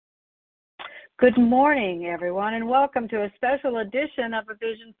Good morning, everyone, and welcome to a special edition of A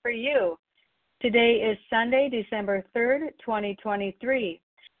Vision for You. Today is Sunday, December 3rd, 2023.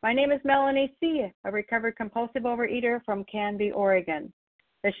 My name is Melanie C., a recovered compulsive overeater from Canby, Oregon.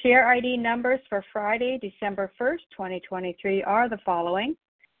 The share ID numbers for Friday, December 1st, 2023 are the following.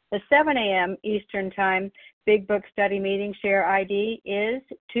 The 7 a.m. Eastern Time Big Book Study Meeting share ID is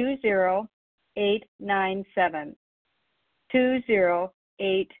 20897.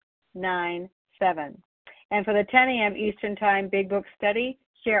 20897. And for the 10 a.m. Eastern Time Big Book Study,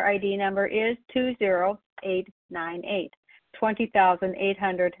 share ID number is 20898,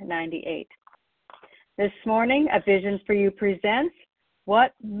 20,898. This morning, A Vision for You presents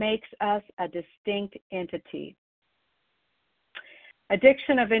What Makes Us a Distinct Entity.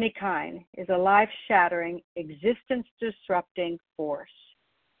 Addiction of any kind is a life-shattering, existence-disrupting force.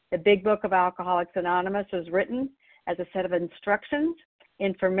 The Big Book of Alcoholics Anonymous was written as a set of instructions,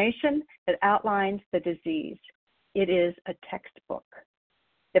 information that outlines the disease. It is a textbook.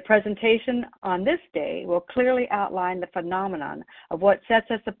 The presentation on this day will clearly outline the phenomenon of what sets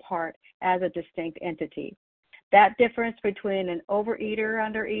us apart as a distinct entity. That difference between an overeater,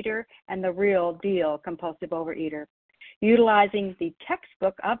 undereater, and the real deal compulsive overeater. Utilizing the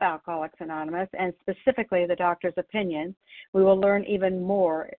textbook of Alcoholics Anonymous, and specifically the doctor's opinion, we will learn even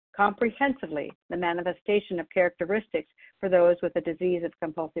more comprehensively the manifestation of characteristics for those with the disease of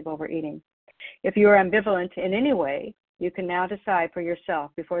compulsive overeating. If you are ambivalent in any way, you can now decide for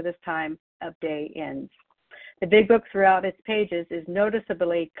yourself before this time of day ends. The Big Book throughout its pages is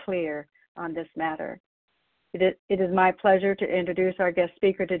noticeably clear on this matter. It is my pleasure to introduce our guest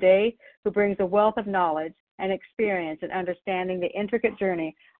speaker today, who brings a wealth of knowledge and experience in understanding the intricate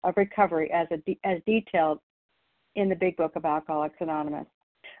journey of recovery as detailed in the Big Book of Alcoholics Anonymous.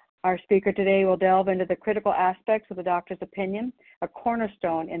 Our speaker today will delve into the critical aspects of the doctor's opinion, a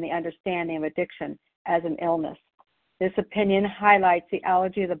cornerstone in the understanding of addiction as an illness. This opinion highlights the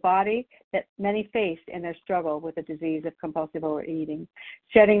allergy of the body that many face in their struggle with the disease of compulsive overeating,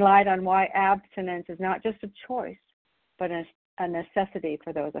 shedding light on why abstinence is not just a choice, but a necessity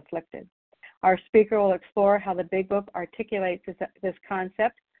for those afflicted. Our speaker will explore how the Big Book articulates this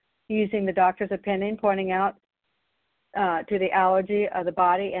concept using the doctor's opinion, pointing out to the allergy of the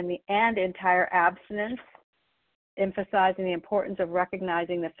body and entire abstinence, emphasizing the importance of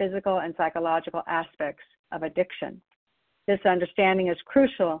recognizing the physical and psychological aspects of addiction. This understanding is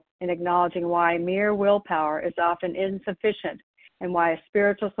crucial in acknowledging why mere willpower is often insufficient and why a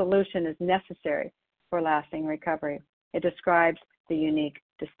spiritual solution is necessary for lasting recovery. It describes the unique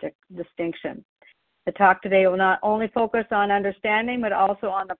distinction. The talk today will not only focus on understanding, but also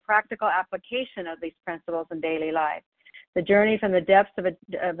on the practical application of these principles in daily life. The journey from the depths of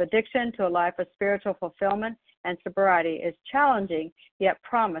addiction to a life of spiritual fulfillment and sobriety is challenging, yet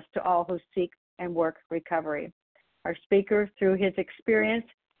promised to all who seek and work recovery. Our speaker, through his extensive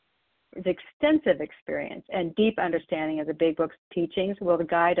experience and deep understanding of the Big Book's teachings, will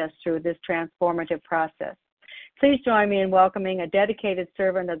guide us through this transformative process. Please join me in welcoming a dedicated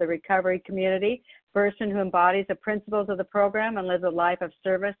servant of the recovery community, a person who embodies the principles of the program and lives a life of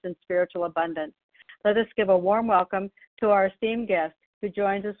service and spiritual abundance. Let us give a warm welcome to our esteemed guest, who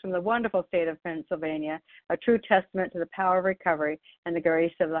joins us from the wonderful state of Pennsylvania, a true testament to the power of recovery and the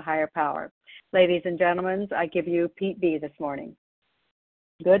grace of the higher power. Ladies and gentlemen, I give you Pete B. this morning.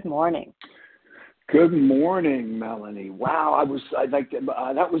 Good morning. Good morning, Melanie. Wow, that was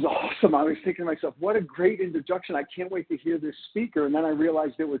awesome. I was thinking to myself, what a great introduction. I can't wait to hear this speaker. And then I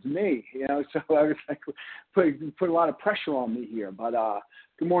realized it was me, so I was like, put a lot of pressure on me here. But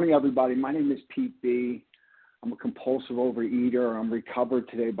good morning, everybody. My name is Pete B. I'm a compulsive overeater. I'm recovered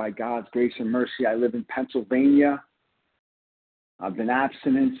today by God's grace and mercy. I live in Pennsylvania. I've been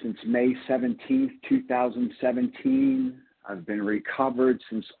abstinent since May 17th, 2017. I've been recovered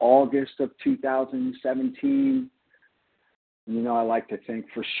since August of 2017. I like to think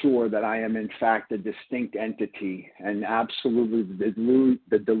for sure that I am in fact a distinct entity, and absolutely the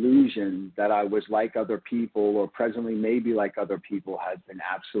delusion that I was like other people or presently maybe like other people has been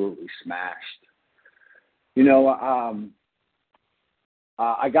absolutely smashed. I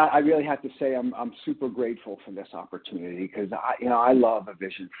really have to say I'm super grateful for this opportunity because I love A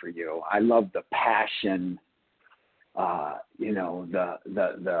Vision for You. I love the passion.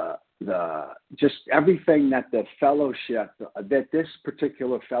 Just everything that the fellowship, that this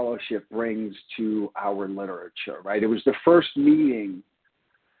particular fellowship brings to our literature, right? It was the first meeting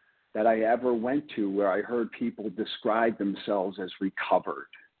that I ever went to where I heard people describe themselves as recovered.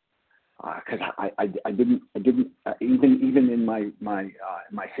 because I didn't even in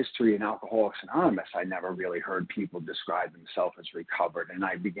my history in Alcoholics Anonymous, I never really heard people describe themselves as recovered, and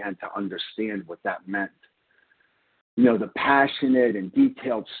I began to understand what that meant. You know, the passionate and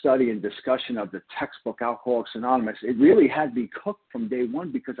detailed study and discussion of the textbook Alcoholics Anonymous, it really had me cooked from day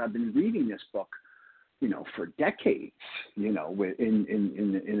one, because I've been reading this book, you know, for decades, you know,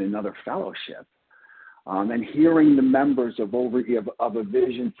 in another fellowship. And hearing the members of A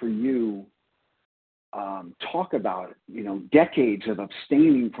Vision for You talk about, you know, decades of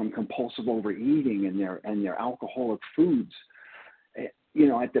abstaining from compulsive overeating and their alcoholic foods. You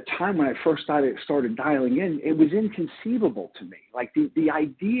know, at the time when I first started dialing in, it was inconceivable to me. Like the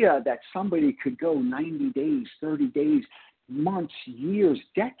idea that somebody could go 90 days, 30 days, months, years,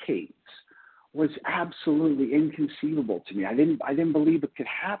 decades was absolutely inconceivable to me. I didn't believe it could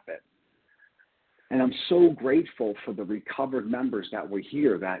happen. And I'm so grateful for the recovered members that were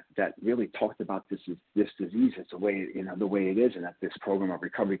here that really talked about this disease. It's the way, you know, the way it is, and that this program of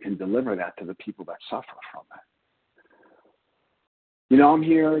recovery can deliver that to the people that suffer from it. You know, I'm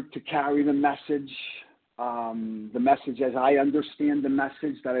here to carry the message as I understand the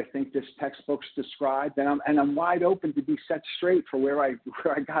message that I think this textbook's described, and I'm wide open to be set straight for where I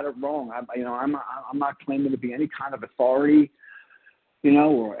got it wrong. I'm not claiming to be any kind of authority. You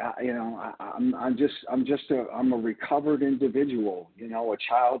know, or you know, I'm a recovered individual, you know, a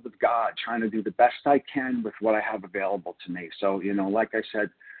child of God, trying to do the best I can with what I have available to me. So, you know, like I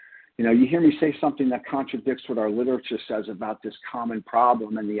said, you know, you hear me say something that contradicts what our literature says about this common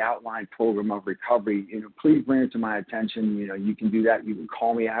problem and the outlined program of recovery, you know, please bring it to my attention. You know, you can do that. You can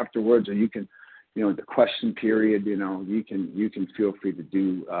call me afterwards, or you can, you know, the question period, you know, you can feel free to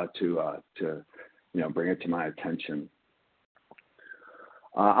do to you know, bring it to my attention.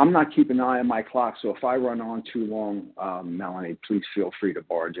 I'm not keeping an eye on my clock, so if I run on too long, Melanie, please feel free to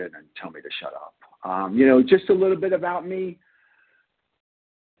barge in and tell me to shut up. You know, just a little bit about me.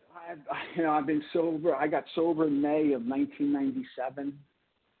 I've been sober. I got sober in May of 1997.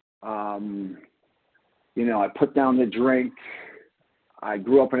 You know, I put down the drink. I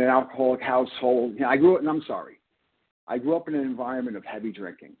grew up in an alcoholic household. You know, I grew up in an environment of heavy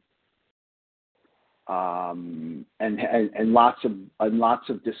drinking. And lots of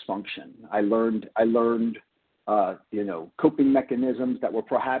dysfunction. I learned, you know, coping mechanisms that were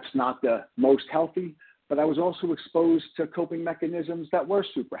perhaps not the most healthy, but I was also exposed to coping mechanisms that were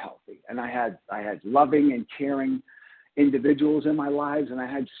super healthy. And I had loving and caring individuals in my lives, and I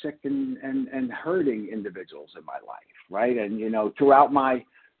had sick and hurting individuals in my life, right? And, you know, throughout my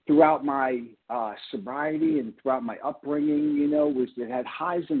sobriety and throughout my upbringing, you know, it had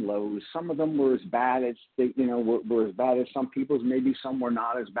highs and lows. Some of them were as bad as were as bad as some people's. Maybe some were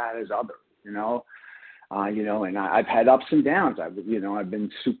not as bad as others. You know, and I've had ups and downs. I've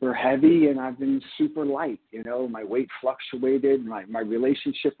been super heavy and I've been super light. You know, my weight fluctuated. My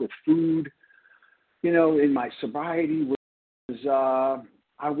relationship with food, you know, in my sobriety was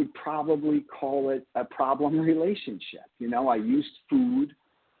I would probably call it a problem relationship. You know, I used food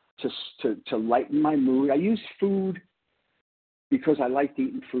to lighten my mood. I used food because I liked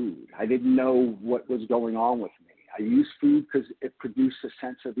eating food. I didn't know what was going on with me. I used food because it produced a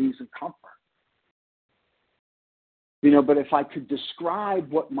sense of ease and comfort. You know, but if I could describe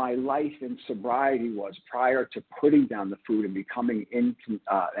what my life in sobriety was prior to putting down the food and becoming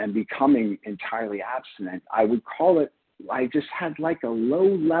entirely abstinent, I would call it, I just had like a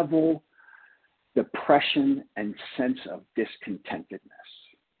low-level depression and sense of discontentedness.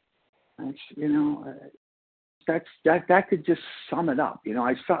 That could just sum it up. You know,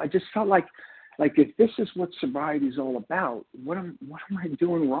 I just felt like if this is what sobriety is all about, what am I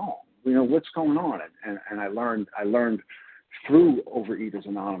doing wrong? You know, what's going on? And I learned through Overeaters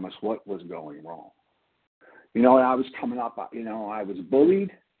Anonymous what was going wrong. You know, and I was coming up. You know, I was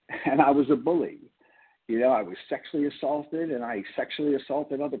bullied, and I was a bully. You know, I was sexually assaulted, and I sexually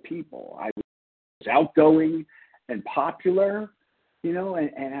assaulted other people. I was outgoing and popular. You know,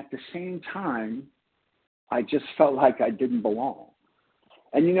 and at the same time, I just felt like I didn't belong.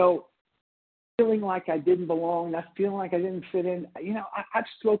 And, you know, feeling like I didn't belong, that feeling like I didn't fit in, you know, I've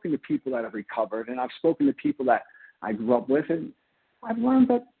spoken to people that have recovered, and I've spoken to people that I grew up with, and I've learned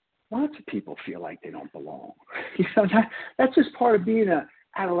that lots of people feel like they don't belong. You know, that's just part of being an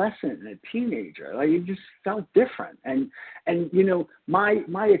adolescent and a teenager. Like, you just felt different. And you know, my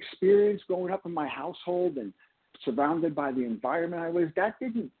experience growing up in my household and surrounded by the environment I was, that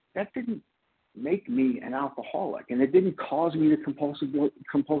didn't make me an alcoholic, and it didn't cause me to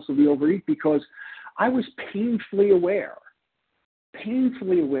compulsively overeat, because I was painfully aware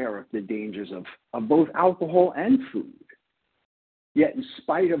of the dangers of both alcohol and food. Yet in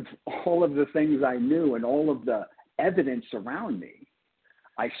spite of all of the things I knew and all of the evidence around me,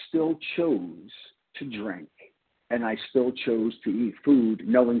 I still chose to drink, and I still chose to eat food,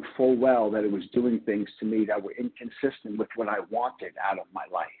 knowing full well that it was doing things to me that were inconsistent with what I wanted out of my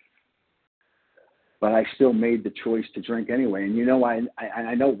life. But I still made the choice to drink anyway. And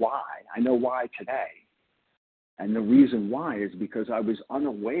I know why. I know why today. And the reason why is because I was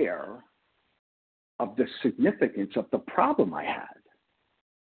unaware of the significance of the problem I had.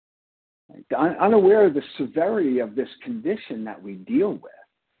 Unaware of the severity of this condition that we deal with.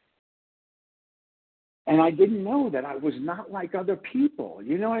 And I didn't know that I was not like other people.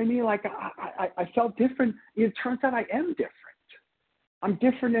 You know what I mean? Like I felt different. It turns out I am different. I'm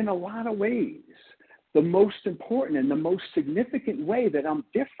different in a lot of ways. The most important and the most significant way that I'm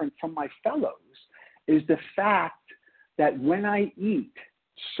different from my fellows is the fact that when I eat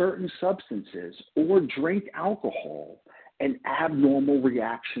certain substances or drink alcohol, an abnormal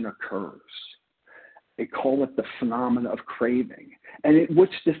reaction occurs. They call it the phenomena of craving. And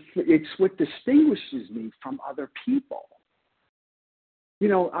it's what distinguishes me from other people.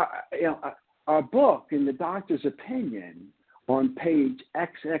 Our book, In the Doctor's Opinion, on page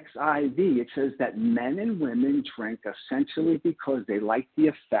XXIV, it says that men and women drink essentially because they like the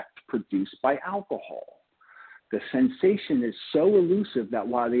effect produced by alcohol. The sensation is so elusive that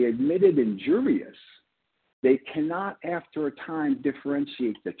while they admit it injurious, they cannot, after a time,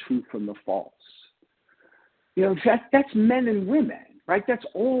 differentiate the true from the false. That's men and women, right? That's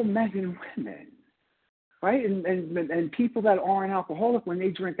all men and women, right? And people that aren't alcoholic, when they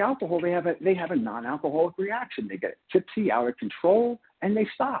drink alcohol, they have a non-alcoholic reaction. They get tipsy, out of control, and they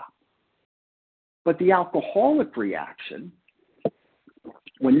stop. But the alcoholic reaction,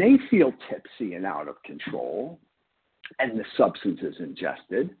 when they feel tipsy and out of control, and the substance is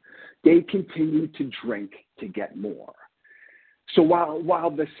ingested, they continue to drink to get more. So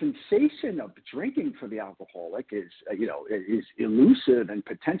while the sensation of drinking for the alcoholic is elusive and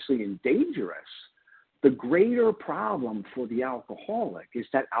potentially dangerous, the greater problem for the alcoholic is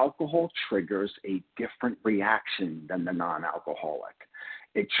that alcohol triggers a different reaction than the non-alcoholic.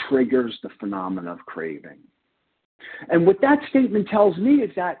 It triggers the phenomena of craving. And what that statement tells me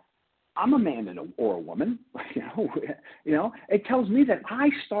is that I'm a man or a woman. It tells me that I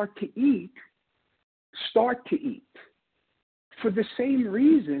start to eat for the same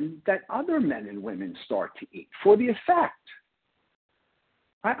reason that other men and women start to eat, for the effect.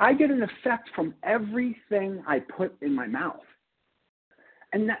 I get an effect from everything I put in my mouth.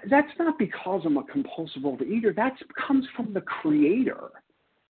 And that's not because I'm a compulsive overeater. That comes from the Creator,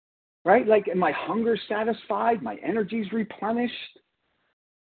 right? Like, am my hunger satisfied? My energy's replenished?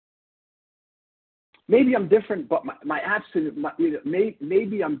 Maybe I'm different, but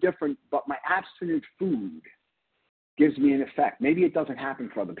maybe I'm different, but my abstinent food gives me an effect. Maybe it doesn't happen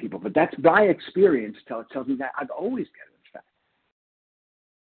for other people, but that's my experience tells me that I've always get an effect.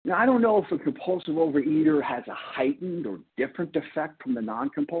 Now, I don't know if a compulsive overeater has a heightened or different effect from the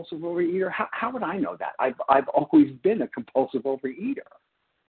non-compulsive overeater. How would I know that? I've always been a compulsive overeater.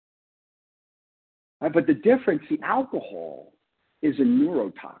 Right? But the difference, the alcohol is a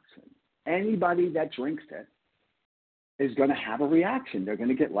neurotoxin. Anybody that drinks it is going to have a reaction. They're going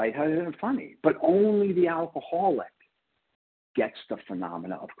to get lightheaded and funny. But only the alcoholic gets the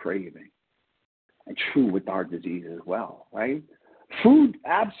phenomena of craving. And true with our disease as well, right? Food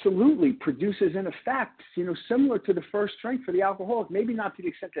absolutely produces an effect, similar to the first drink for the alcoholic. Maybe not to the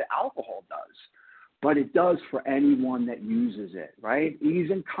extent that alcohol does, but it does for anyone that uses it, right? Ease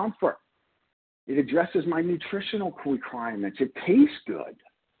and comfort. It addresses my nutritional requirements. It tastes good.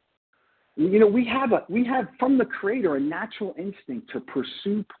 We have from the Creator a natural instinct to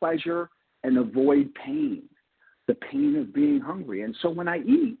pursue pleasure and avoid pain, the pain of being hungry. And so when I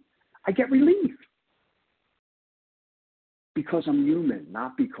eat, I get relief because I'm human,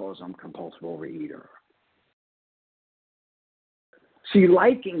 not because I'm a compulsive overeater. See,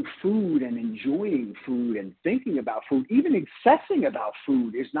 liking food and enjoying food and thinking about food, even obsessing about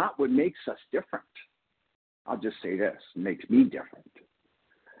food, is not what makes us different. I'll just say this, it makes me different.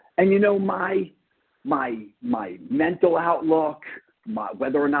 And my mental outlook,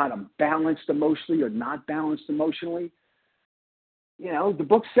 whether or not I'm balanced emotionally or not balanced emotionally, the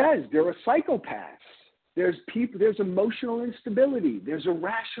book says there are psychopaths. There's emotional instability. There's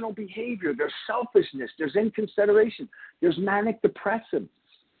irrational behavior. There's selfishness. There's inconsideration. There's manic depressives.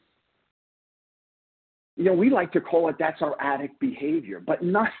 We like to call it that's our addict behavior, but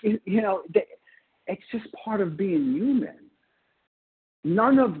not. It's just part of being human.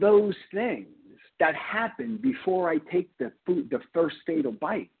 None of those things that happen before I take the first fatal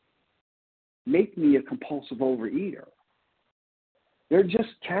bite, make me a compulsive overeater. They're just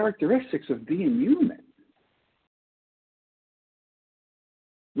characteristics of being human.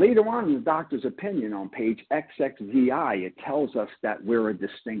 Later on in the doctor's opinion on page XXVI, it tells us that we're a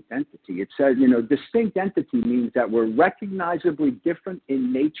distinct entity. It says, distinct entity means that we're recognizably different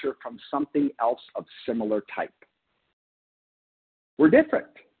in nature from something else of similar type. We're different.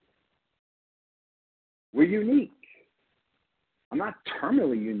 We're unique. I'm not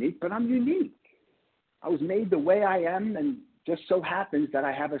terminally unique, but I'm unique. I was made the way I am, and just so happens that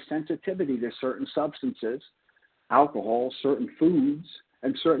I have a sensitivity to certain substances, alcohol, certain foods,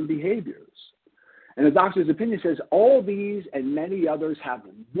 and certain behaviors. And the doctor's opinion says all these and many others have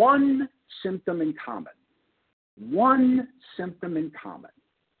one symptom in common. One symptom in common.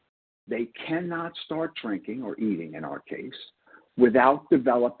 They cannot start drinking or eating, in our case, without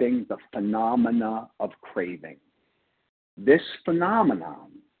developing the phenomena of craving. This phenomenon,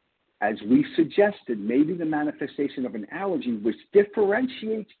 as we suggested, may be the manifestation of an allergy which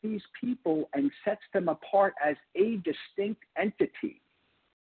differentiates these people and sets them apart as a distinct entity.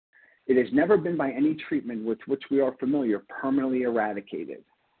 It has never been by any treatment with which we are familiar permanently eradicated.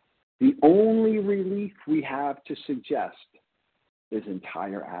 The only relief we have to suggest is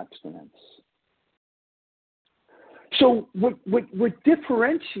entire abstinence. So what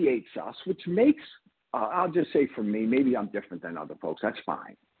differentiates us, which makes, I'll just say for me, maybe I'm different than other folks, that's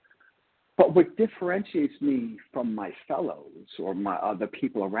fine. But what differentiates me from my fellows or my other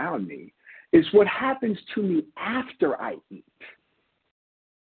people around me is what happens to me after I eat.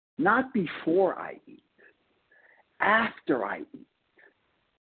 Not before I eat, after I eat.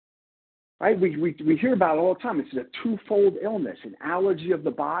 Right? We hear about it all the time. It's a twofold illness, an allergy of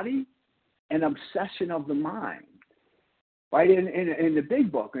the body, an obsession of the mind. Right? In the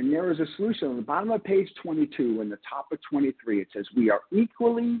big book, and there is a solution on the bottom of page 22 and the top of 23, it says, we are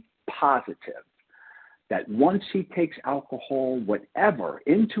equally positive that once he takes alcohol, whatever,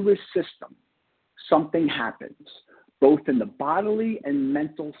 into his system, something happens, both in the bodily and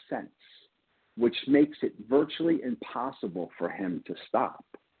mental sense, which makes it virtually impossible for him to stop.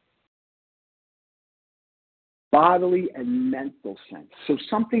 Bodily and mental sense. So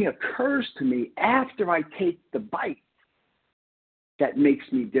something occurs to me after I take the bite that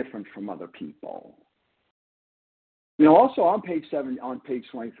makes me different from other people. Also on page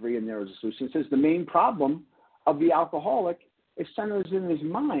 23, and there is a solution, it says the main problem of the alcoholic is centers in his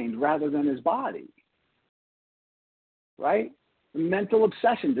mind rather than his body. Right? Mental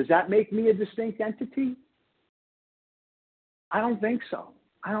obsession. Does that make me a distinct entity? I don't think so.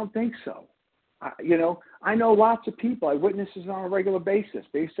 I know lots of people. I witness this on a regular basis.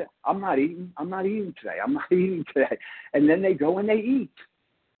 They say, I'm not eating today. And then they go and they eat.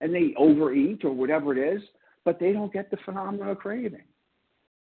 And they overeat or whatever it is, but they don't get the phenomenon of craving.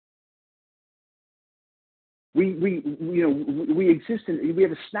 We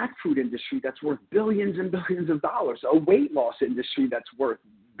have a snack food industry that's worth billions and billions of dollars, a weight loss industry that's worth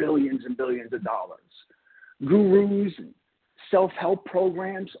billions and billions of dollars, gurus and self-help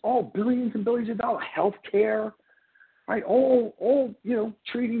programs, all billions and billions of dollars, healthcare, right? All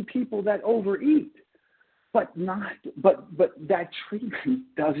treating people that overeat, but that treatment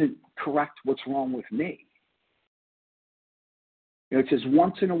doesn't correct what's wrong with me. It says,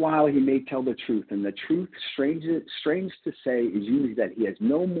 once in a while he may tell the truth, and the truth, strange to say, is usually that he has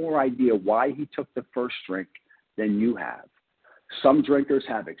no more idea why he took the first drink than you have. Some drinkers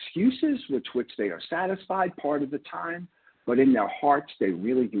have excuses with which they are satisfied part of the time, but in their hearts they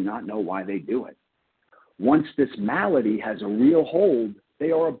really do not know why they do it. Once this malady has a real hold,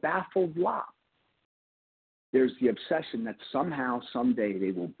 they are a baffled lot. There's the obsession that somehow, someday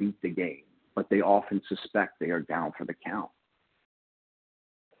they will beat the game, but they often suspect they are down for the count.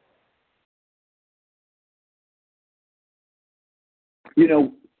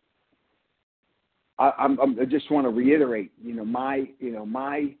 I just want to reiterate, my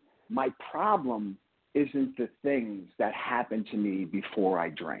problem isn't the things that happen to me before I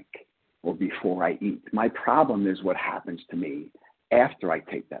drink or before I eat. My problem is what happens to me after I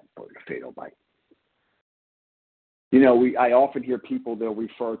take that fatal bite. I often hear people, they'll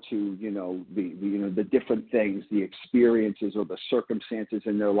refer to, the different things, the experiences or the circumstances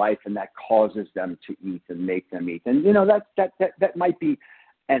in their life, and that causes them to eat and make them eat. And, that might be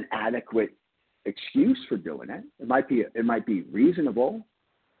an adequate excuse for doing it. It might be reasonable,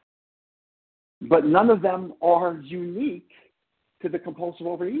 but none of them are unique to the compulsive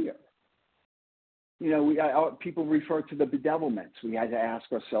overeater. People refer to the bedevilments. We had to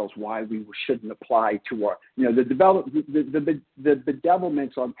ask ourselves why we shouldn't apply to our, the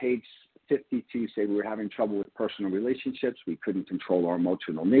bedevilments on page 52 say we were having trouble with personal relationships. We couldn't control our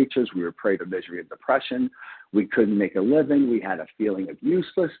emotional natures. We were prey to misery and depression. We couldn't make a living. We had a feeling of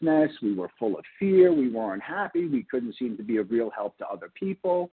uselessness. We were full of fear. We weren't happy. We couldn't seem to be of real help to other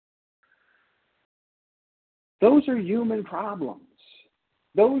people. Those are human problems.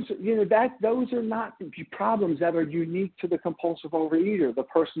 Those are not problems that are unique to the compulsive overeater, the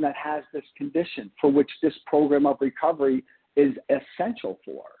person that has this condition for which this program of recovery is essential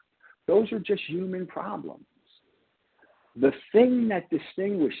for. Those are just human problems. The thing that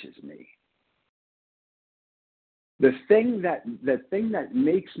distinguishes me, the thing that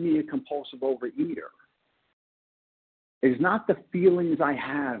makes me a compulsive overeater is not the feelings I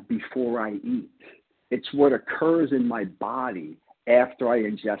have before I eat. It's what occurs in my body after I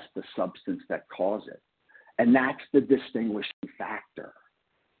ingest the substance that caused it. And that's the distinguishing factor.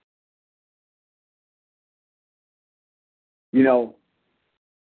 You know,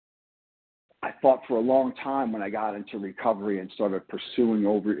 I thought for a long time when I got into recovery and started pursuing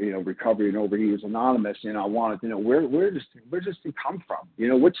recovery and Overeaters Anonymous, I wanted to know where does this thing come from?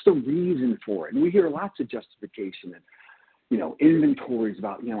 What's the reason for it? And we hear lots of justification and, inventories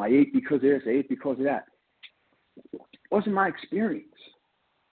about, I ate because of this, I ate because of that. It wasn't my experience.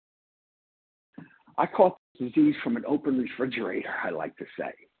 I caught this disease from an open refrigerator, I like to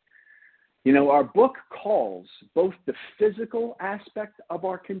say. Our book calls both the physical aspect of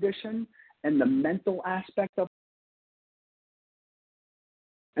our condition and the mental aspect of it.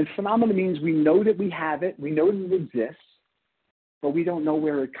 And phenomena means we know that we have it, we know that it exists, but we don't know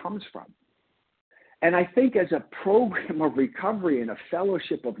where it comes from. And I think as a program of recovery and a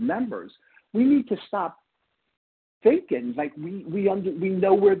fellowship of members, we need to stop thinking like we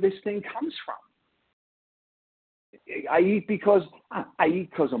know where this thing comes from. I eat because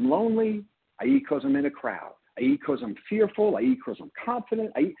I'm lonely. I eat because I'm in a crowd. I eat because I'm fearful. I eat because I'm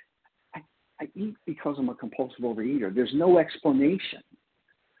confident. I eat because I'm a compulsive overeater. There's no explanation.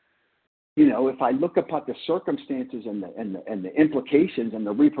 If I look upon the circumstances and the implications and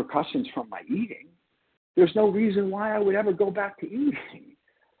the repercussions from my eating, there's no reason why I would ever go back to eating.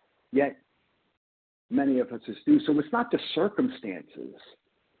 Yet, many of us do. So it's not the circumstances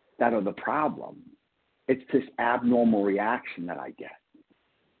that are the problem. It's this abnormal reaction that I get.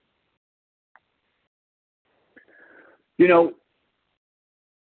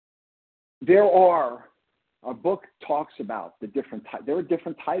 Our book talks about there are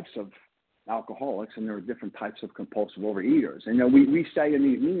different types of alcoholics and there are different types of compulsive overeaters. And we say in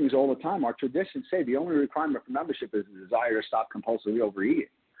these meetings all the time, our traditions say the only requirement for membership is the desire to stop compulsively overeating.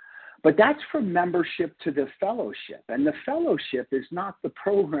 But that's from membership to the fellowship. And the fellowship is not the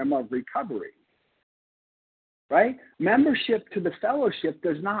program of recovery. Right? Membership to the fellowship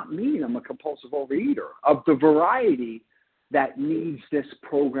does not mean I'm a compulsive overeater of the variety that needs this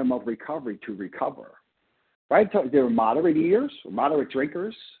program of recovery to recover. Right? There are moderate eaters, moderate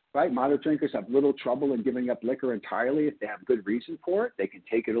drinkers. Right? Moderate drinkers have little trouble in giving up liquor entirely if they have good reason for it. They can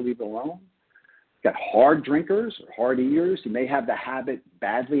take it or leave it alone. Got hard drinkers or hard eaters. He may have the habit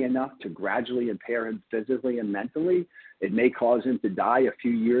badly enough to gradually impair him physically and mentally. It may cause him to die a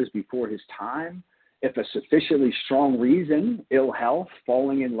few years before his time. If a sufficiently strong reason, ill health,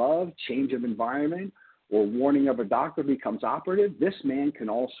 falling in love, change of environment, or warning of a doctor becomes operative, this man can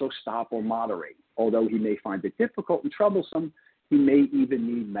also stop or moderate. Although he may find it difficult and troublesome, he may even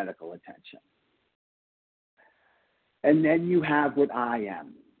need medical attention. And then you have what I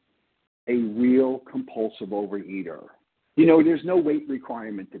am, a real compulsive overeater. There's no weight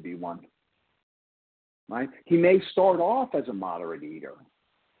requirement to be one. Right? He may start off as a moderate eater.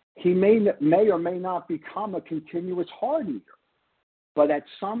 He may or may not become a continuous hard eater. But at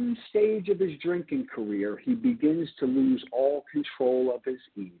some stage of his drinking career, he begins to lose all control of his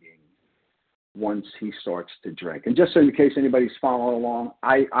eating once he starts to drink. And just in case anybody's following along,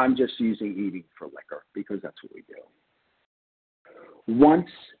 I'm just using eating for liquor because that's what we do. Once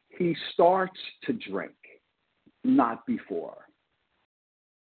he starts to drink, not before.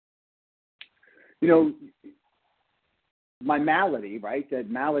 My malady, right? That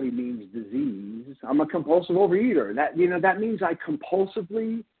malady means disease. I'm a compulsive overeater. That means I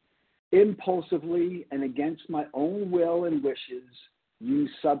compulsively, impulsively, and against my own will and wishes use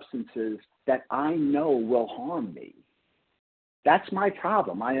substances that I know will harm me. That's my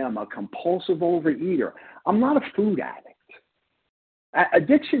problem. I am a compulsive overeater. I'm not a food addict.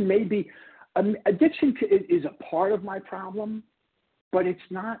 Addiction is a part of my problem, but it's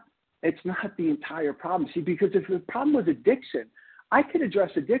not the entire problem. See, because if the problem was addiction, I could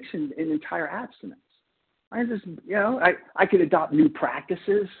address addiction in entire abstinence. I could adopt new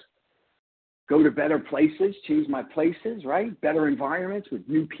practices, go to better places, change my places, right? Better environments with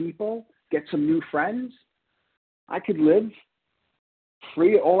new people, get some new friends. I could live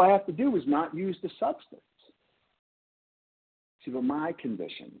free. All I have to do is not use the substance. See, but my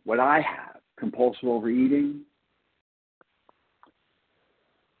condition, what I have, compulsive overeating,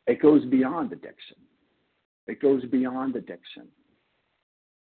 it goes beyond addiction. It goes beyond addiction.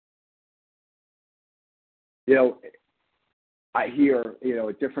 I hear,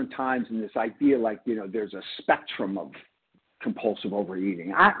 at different times in this idea, there's a spectrum of compulsive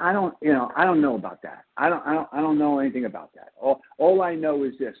overeating. I don't know about that. I don't know anything about that. All I know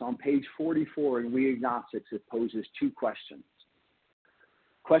is this: on page 44 in We Agnostics, it poses two questions.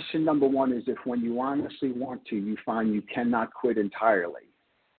 Question number one is if when you honestly want to, you find you cannot quit entirely.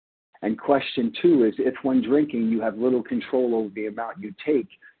 And question two is if when drinking you have little control over the amount you take,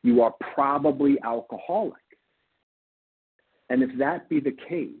 you are probably alcoholic. And if that be the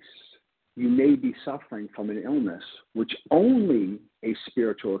case, you may be suffering from an illness which only a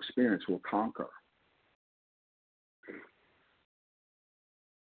spiritual experience will conquer.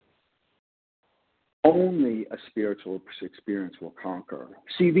 Only a spiritual experience will conquer.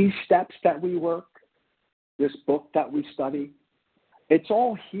 See, these steps that we work, this book that we study, it's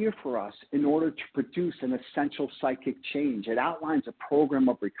all here for us in order to produce an essential psychic change. It outlines a program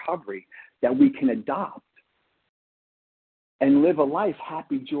of recovery that we can adopt and live a life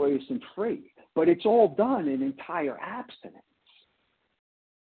happy, joyous, and free. But it's all done in entire abstinence.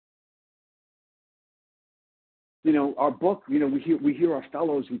 Our book, we hear our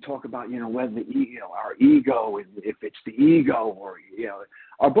fellows, we talk about, whether our ego, if it's the ego or,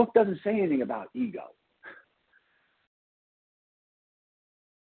 our book doesn't say anything about ego.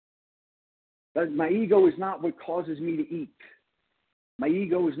 My ego is not what causes me to eat. My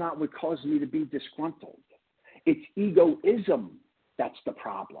ego is not what causes me to be disgruntled. It's egoism that's the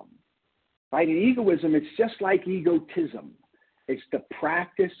problem, right? And egoism, it's just like egotism. It's the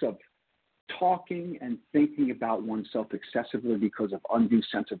practice of talking and thinking about oneself excessively because of undue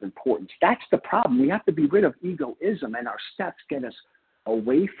sense of importance. That's the problem. We have to be rid of egoism, and our steps get us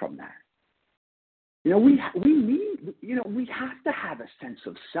away from that. We have to have a sense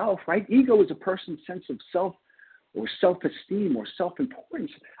of self, right? Ego is a person's sense of self or self-esteem or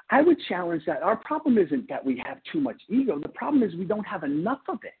self-importance. I would challenge that. Our problem isn't that we have too much ego. The problem is we don't have enough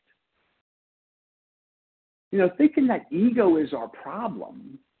of it. Thinking that ego is our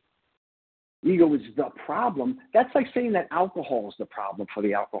problem, ego is the problem, that's like saying that alcohol is the problem for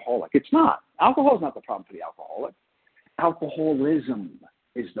the alcoholic. It's not. Alcohol is not the problem for the alcoholic. Alcoholism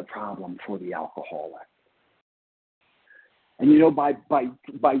is the problem for the alcoholic. And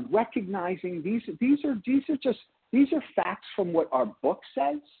by recognizing these are facts from what our book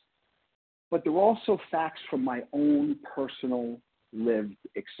says, but they're also facts from my own personal lived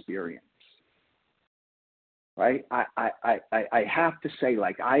experience. Right? I have to say,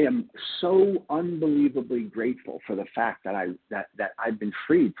 I am so unbelievably grateful for the fact that I've been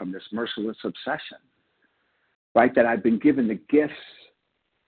freed from this merciless obsession. Right? That I've been given the gifts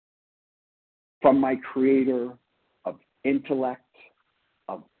from my Creator of intellect,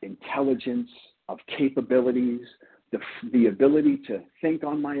 of intelligence, of capabilities, the ability to think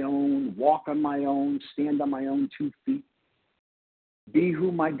on my own, walk on my own, stand on my own 2 feet, be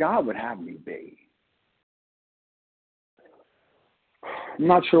who my God would have me be. I'm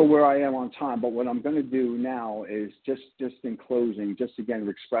not sure where I am on time, but what I'm going to do now is just in closing, just again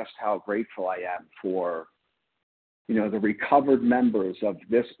express how grateful I am for the recovered members of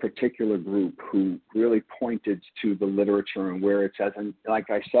this particular group who really pointed to the literature and where it says, and like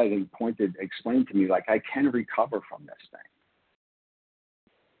I said, he explained to me, I can recover from this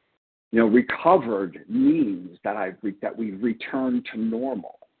thing. Recovered means that we've returned to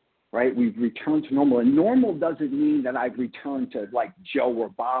normal, right? We've returned to normal. And normal doesn't mean that I've returned to Joe or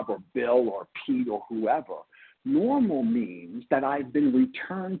Bob or Bill or Pete or whoever. Normal means that I've been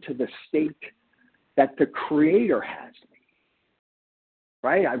returned to the state that the Creator has me,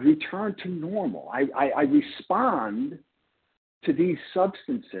 right? I've returned to normal. I respond to these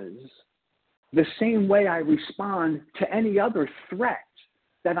substances the same way I respond to any other threat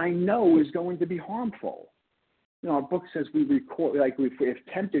that I know is going to be harmful. Our book says we recoil, if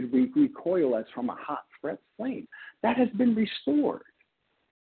tempted, we recoil as from a hot flame. That has been restored.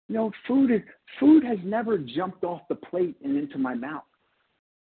 Food has never jumped off the plate and into my mouth.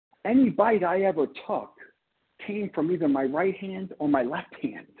 Any bite I ever took came from either my right hand or my left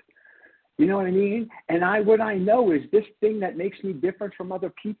hand. You know what I mean? And what I know is this thing that makes me different from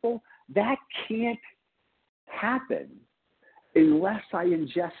other people, that can't happen unless I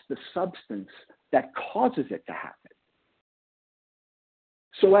ingest the substance that causes it to happen.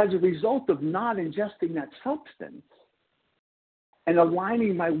 So as a result of not ingesting that substance, and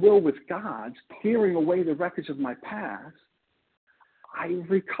aligning my will with God's, clearing away the wreckage of my past, I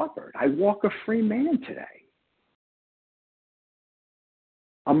recovered. I walk a free man today.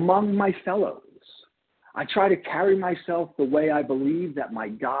 Among my fellows, I try to carry myself the way I believe that my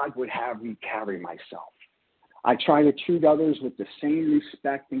God would have me carry myself. I try to treat others with the same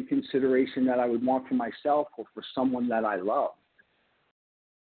respect and consideration that I would want for myself or for someone that I love.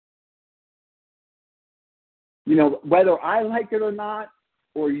 You know, whether I like it or not,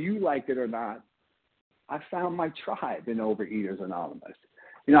 or you like it or not, I found my tribe in Overeaters Anonymous.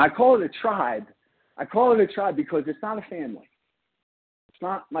 You know, I call it a tribe. I call it a tribe because it's not a family. It's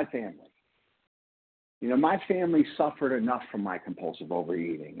not my family. You know, my family suffered enough from my compulsive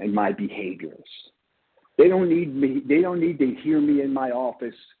overeating and my behaviors. They don't need me. They don't need to hear me in my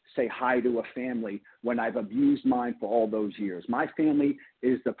office say hi to a family when I've abused mine for all those years. My family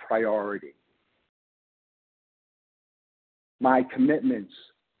is the priority. My commitments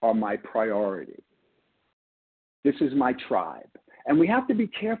are my priority. This is my tribe. And we have to be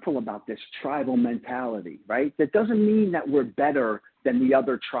careful about this tribal mentality, right? That doesn't mean that we're better than the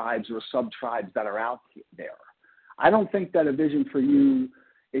other tribes or sub-tribes that are out there. I don't think that a Vision for You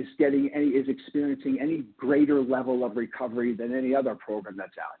is experiencing any greater level of recovery than any other program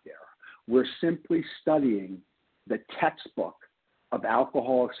that's out there. We're simply studying the textbook of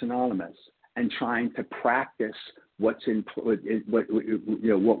Alcoholics Anonymous and trying to practice what we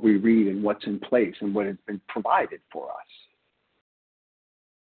read and what's in place and what has been provided for us.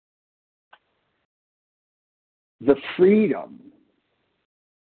 The freedom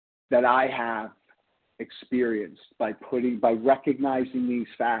that I have experienced by recognizing these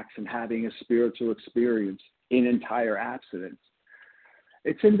facts and having a spiritual experience in entire abstinence,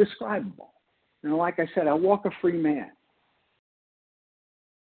 it's indescribable. You know, like I said, I walk a free man.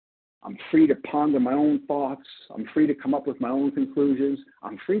 I'm free to ponder my own thoughts. I'm free to come up with my own conclusions.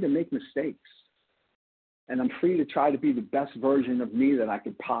 I'm free to make mistakes. And I'm free to try to be the best version of me that I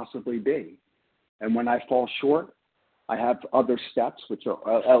could possibly be. And when I fall short, I have other steps, which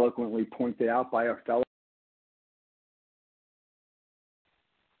are eloquently pointed out by our fellow.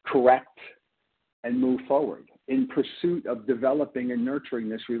 Correct and move forward in pursuit of developing and nurturing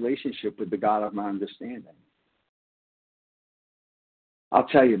this relationship with the God of my understanding. I'll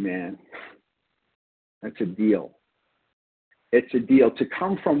tell you, man, that's a deal. It's a deal. To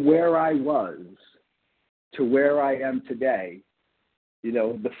come from where I was to where I am today, you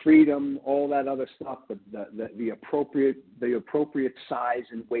know, the freedom, all that other stuff, the appropriate size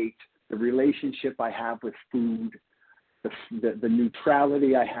and weight, the relationship I have with food, the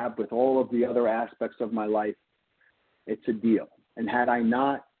neutrality I have with all of the other aspects of my life, it's a deal. And had I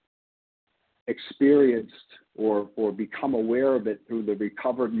not experienced or become aware of it through the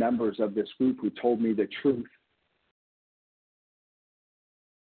recovered members of this group who told me the truth,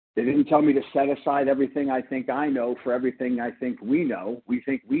 they didn't tell me to set aside everything I think I know for everything I think we know. We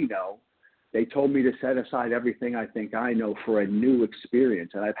think we know. They told me to set aside everything I think I know for a new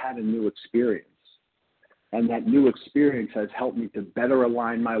experience, and I've had a new experience. And that new experience has helped me to better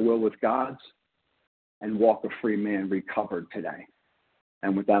align my will with God's and walk a free man recovered today.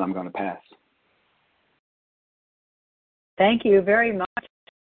 And with that, I'm going to pass. Thank you very much.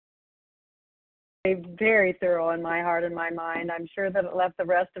 Very thorough in my heart and my mind. I'm sure that it left the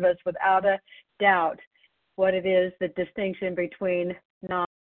rest of us without a doubt what it is, the distinction between non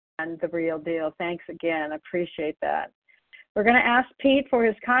and the real deal. Thanks again. Appreciate that. We're going to ask Pete for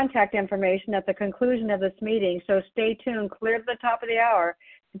his contact information at the conclusion of this meeting, so stay tuned, clear to the top of the hour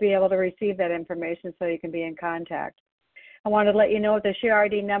to be able to receive that information so you can be in contact. I wanted to let you know what the share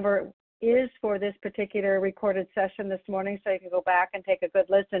ID number is for this particular recorded session this morning, so you can go back and take a good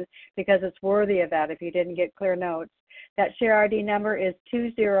listen because it's worthy of that if you didn't get clear notes. That share ID number is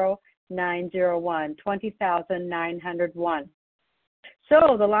 20901, 20,901.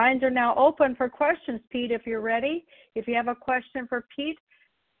 So the lines are now open for questions, Pete, if you're ready. If you have a question for Pete,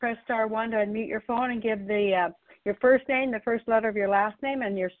 press star 1 to unmute your phone and give your first name, the first letter of your last name,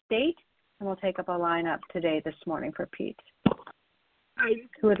 and your state, and we'll take up a line up today this morning for Pete.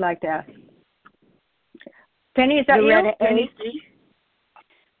 Who would like to ask? Penny, is that Loretta you? Penny?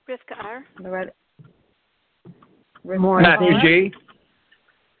 Rivka R. Loretta. Matthew G.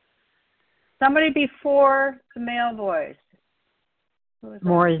 Somebody before the male voice.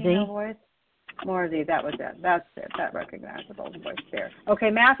 Morzy. Morzy, that was it. That's it. That recognizable voice there.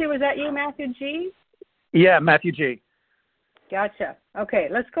 Okay, Matthew, was that you, Matthew G? Yeah, Matthew G. Gotcha. Okay,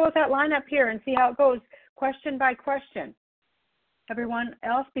 let's go with that lineup here and see how it goes, question by question. Everyone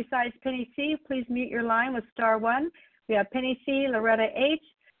else besides Penny C, please mute your line with star 1. We have Penny C, Loretta H,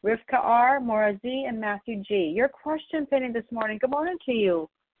 Rivka R., Maura Z., and Matthew G. Your question, Penny, this morning. Good morning to you.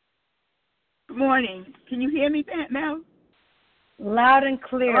 Good morning. Can you hear me now? Loud and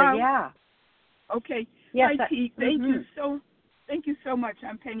clear, Hello? yeah. Okay. Yes, Hi, Pete. Thank you so much.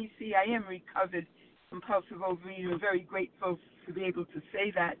 I'm Penny C. I am recovered compulsive overeater. I'm very grateful to be able to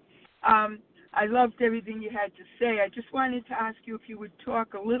say that. I loved everything you had to say. I just wanted to ask you if you would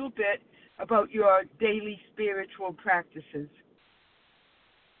talk a little bit about your daily spiritual practices.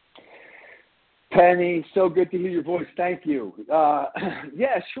 Penny, so good to hear your voice. Thank you.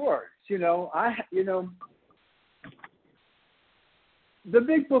 Yeah, sure. The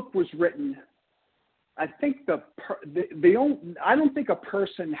big book was written. I think I don't think a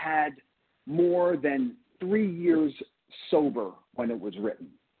person had more than 3 years sober when it was written,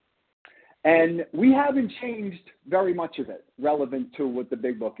 and we haven't changed very much of it relevant to what the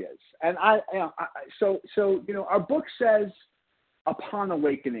big book is. And our book says, upon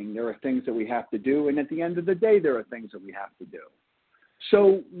awakening, there are things that we have to do, and at the end of the day, there are things that we have to do.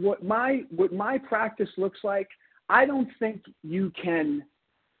 So what my practice looks like, I don't think the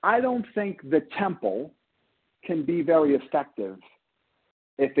temple can be very effective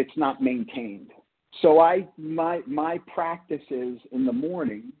if it's not maintained. So my practice is in the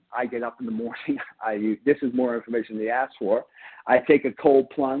morning. I get up in the morning. This is more information they asked for. I take a cold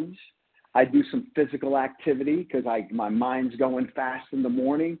plunge. I do some physical activity because my mind's going fast in the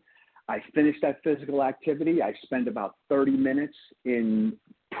morning. I finish that physical activity. I spend about 30 minutes in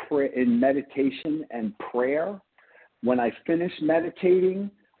meditation and prayer. When I finish meditating,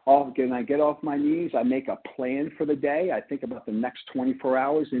 and I get off my knees, I make a plan for the day. I think about the next 24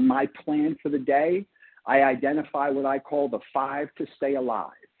 hours. In my plan for the day, I identify what I call the 5 to stay alive.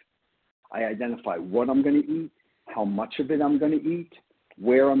 I identify what I'm going to eat, how much of it I'm going to eat,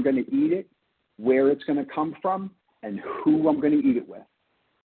 where I'm going to eat it, where it's going to come from, and who I'm going to eat it with.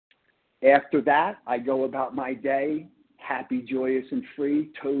 After that, I go about my day, happy, joyous, and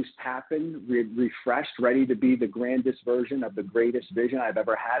free, toes tapping, refreshed, ready to be the grandest version of the greatest vision I've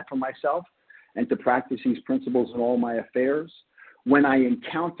ever had for myself and to practice these principles in all my affairs. When I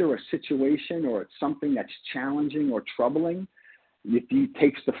encounter a situation or it's something that's challenging or troubling, it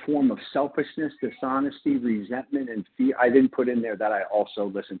takes the form of selfishness, dishonesty, resentment, and fear. I didn't put in there that I also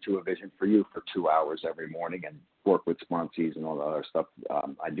listen to A Vision for You for 2 hours every morning and work with sponsees and all the other stuff.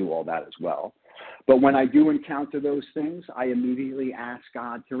 I do all that as well. But when I do encounter those things, I immediately ask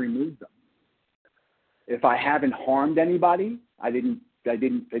God to remove them. If I haven't harmed anybody, I didn't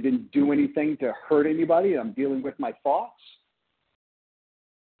do anything to hurt anybody, I'm dealing with my thoughts,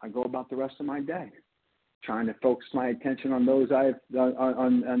 I go about the rest of my day, trying to focus my attention on those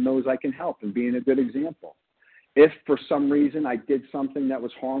on those I can help and being a good example. If for some reason I did something that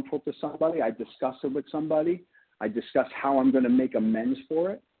was harmful to somebody, I discuss it with somebody. I discuss how I'm going to make amends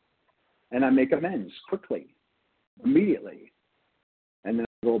for it, and I make amends quickly, immediately, and then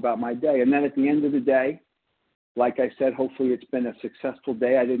I go about my day. And then at the end of the day, like I said, hopefully it's been a successful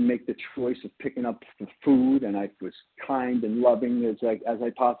day. I didn't make the choice of picking up the food, and I was kind and loving as I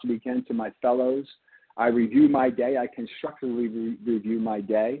possibly can to my fellows. I review my day. I constructively review my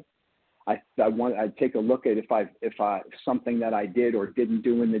day. I take a look at if something that I did or didn't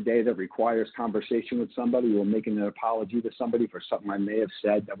do in the day that requires conversation with somebody or making an apology to somebody for something I may have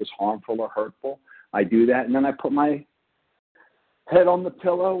said that was harmful or hurtful. I do that, and then I put my head on the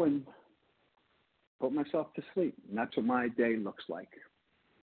pillow and put myself to sleep. And that's what my day looks like.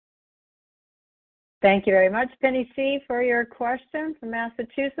 Thank you very much, Penny C., for your question from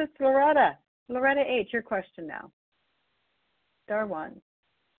Massachusetts. Loretta H., your question now. Star 1.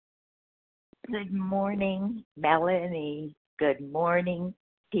 Good morning, Melanie. Good morning,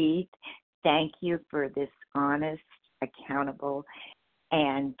 Pete. Thank you for this honest, accountable,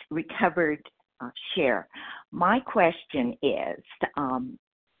 and recovered share. My question is,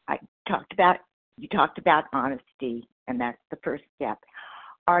 you talked about honesty, and that's the first step.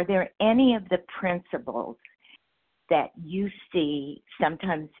 Are there any of the principles that you see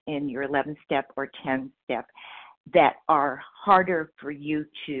sometimes in your 11-step or 10-step that are harder for you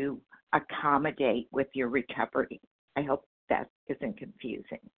to accommodate with your recovery? I hope that isn't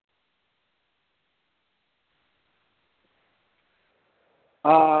confusing.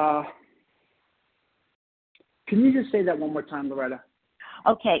 Can you just say that one more time, Loretta?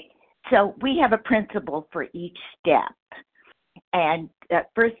 Okay, so we have a principle for each step. And that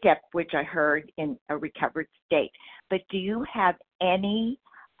first step, which I heard in a recovered state, but do you have any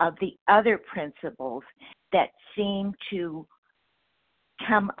of the other principles that seem to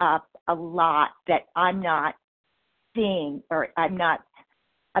come up a lot that I'm not seeing or I'm not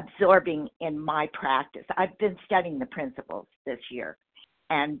absorbing in my practice? I've been studying the principles this year,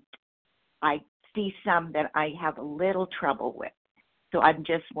 and I see some that I have a little trouble with. So I'm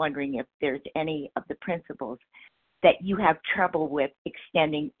just wondering if there's any of the principles that you have trouble with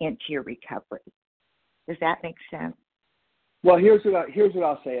extending into your recovery. Does that make sense? Well, here's what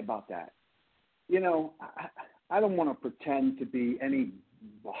I'll say about that. You know, I don't want to pretend to be any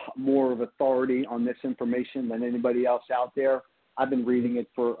more of authority on this information than anybody else out there. I've been reading it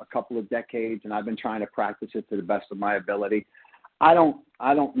for a couple of decades, and I've been trying to practice it to the best of my ability. I don't,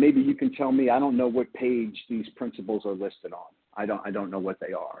 maybe you can tell me, I don't know what page these principles are listed on. I don't know what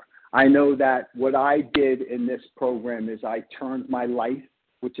they are. I know that what I did in this program is I turned my life,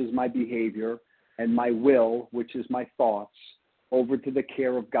 which is my behavior, and my will, which is my thoughts, over to the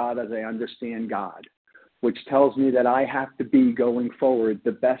care of God as I understand God, which tells me that I have to be, going forward,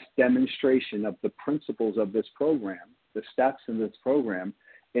 the best demonstration of the principles of this program, the steps in this program,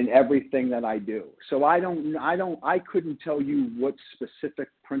 in everything that I do. So I couldn't tell you what specific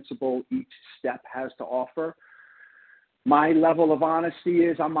principle each step has to offer. My level of honesty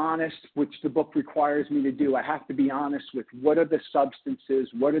is I'm honest, which the book requires me to do. I have to be honest with what are the substances,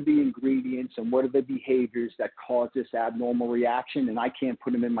 what are the ingredients, and what are the behaviors that cause this abnormal reaction, and I can't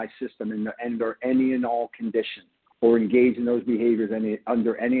put them in my system under any and all conditions, or engage in those behaviors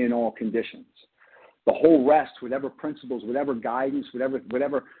under any and all conditions. The whole rest, whatever principles, whatever guidance,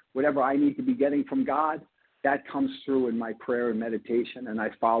 whatever I need to be getting from God, that comes through in my prayer and meditation, and I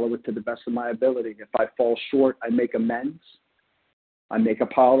follow it to the best of my ability. If I fall short, I make amends, I make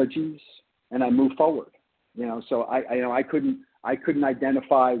apologies, and I move forward. You know, so I couldn't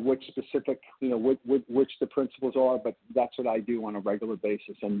identify which specific, which the principles are, but that's what I do on a regular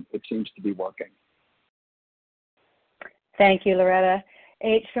basis, and it seems to be working. Thank you, Loretta.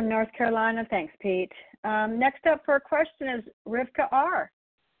 H from North Carolina. Thanks, Pete. Next up for a question is Rivka R,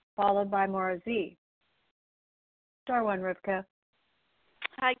 followed by Maura Z. Star one, Rivka.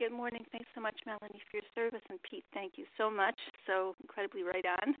 Hi, good morning. Thanks so much, Melanie, for your service. And Pete, thank you so much. So incredibly right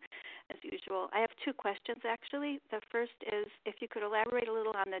on, as usual. I have two questions, actually. The first is if you could elaborate a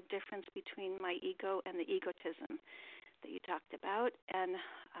little on the difference between my ego and the egotism that you talked about. And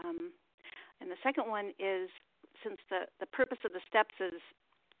the second one is, since the purpose of the steps is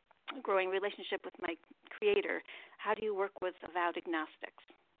a growing relationship with my Creator, how do you work with avowed agnostics?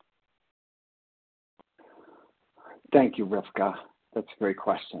 Thank you, Rivka. That's a great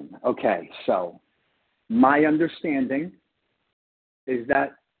question. Okay, so my understanding is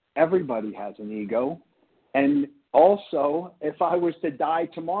that everybody has an ego, and also if I was to die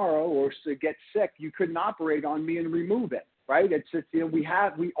tomorrow or to get sick, you couldn't operate on me and remove it, right?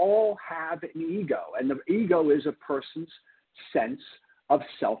 We all have an ego, and the ego is a person's sense of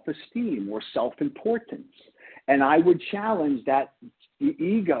self-esteem or self-importance, and I would challenge that. The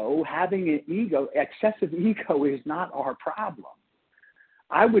ego, having an ego, excessive ego is not our problem.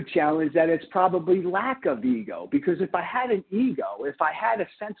 I would challenge that it's probably lack of ego, because if I had an ego, if I had a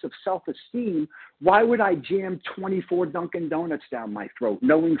sense of self-esteem, why would I jam 24 Dunkin' Donuts down my throat,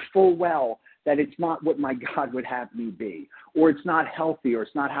 knowing full well that it's not what my God would have me be, or it's not healthy, or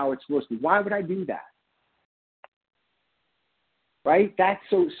it's not how it's supposed to be? Why would I do that? Right?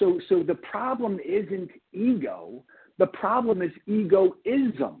 So the problem isn't ego. The problem is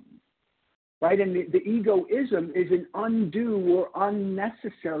egoism, right? And the egoism is an undue or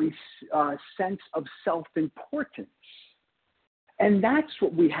unnecessary sense of self-importance. And that's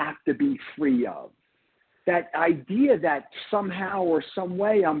what we have to be free of. That idea that somehow or some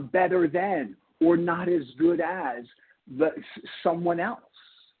way I'm better than or not as good as someone else.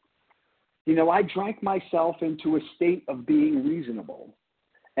 You know, I drank myself into a state of being reasonable.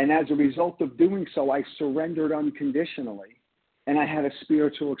 And as a result of doing so, I surrendered unconditionally, and I had a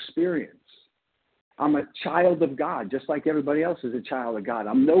spiritual experience. I'm a child of God, just like everybody else is a child of God.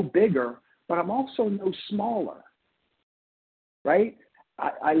 I'm no bigger, but I'm also no smaller, right?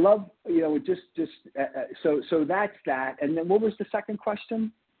 I love, so that's that. And then what was the second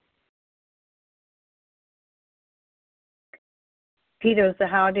question? Peter, so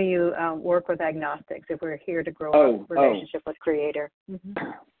how do you work with agnostics if we're here to grow a relationship with Creator?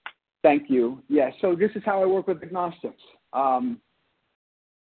 Mm-hmm. Thank you. Yeah, so this is how I work with agnostics. I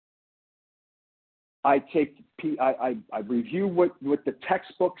review what the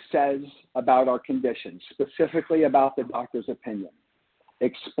textbook says about our conditions, specifically about the doctor's opinion,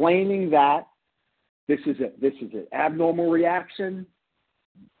 explaining that this is it. Abnormal reaction,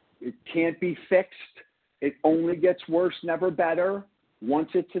 it can't be fixed. It only gets worse, never better. Once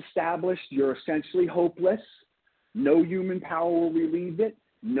it's established, you're essentially hopeless. No human power will relieve it.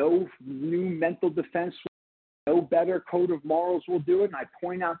 No new mental defense, no better code of morals will do it. And I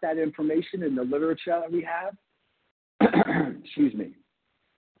point out that information in the literature that we have. Excuse me.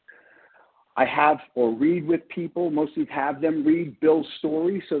 I have or read with people, mostly have them read Bill's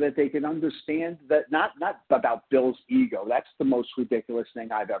story so that they can understand that not about Bill's ego. That's the most ridiculous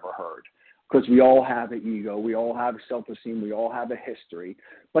thing I've ever heard, because we all have an ego, we all have self-esteem, we all have a history.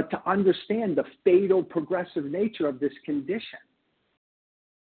 But to understand the fatal progressive nature of this condition,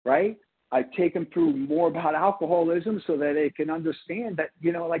 right? I take them through more about alcoholism so that they can understand that,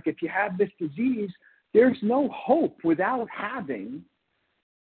 you know, like if you have this disease, there's no hope without having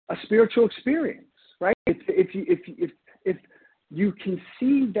a spiritual experience, right? If you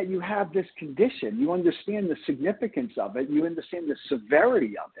conceive that you have this condition, you understand the significance of it, you understand the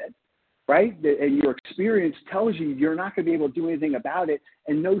severity of it, right? And your experience tells you you're not going to be able to do anything about it,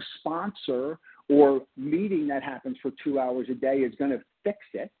 and no sponsor or meeting that happens for 2 hours a day is going to fix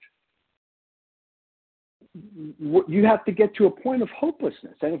it. You have to get to a point of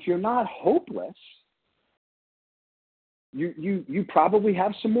hopelessness. And if you're not hopeless, you probably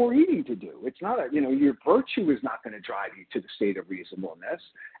have some more eating to do. It's not your virtue is not going to drive you to the state of reasonableness.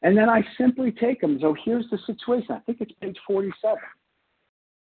 And then I simply take them. So here's the situation. I think it's page 47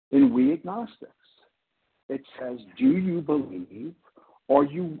 in We Agnostics. It says, do you believe, are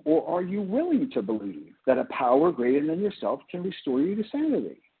you willing to believe that a power greater than yourself can restore you to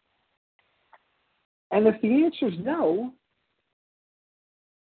sanity? And if the answer is no,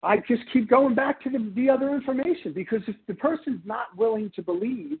 I just keep going back to the other information, because if the person's not willing to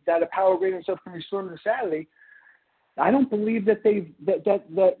believe that a power greater than themselves can restore them to sanity, I don't believe that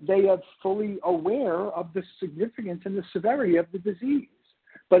they are fully aware of the significance and the severity of the disease.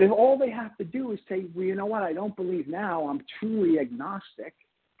 But if all they have to do is say, well, you know what, I don't believe now, I'm truly agnostic,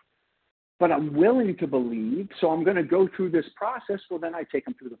 but I'm willing to believe, so I'm going to go through this process, well, then I take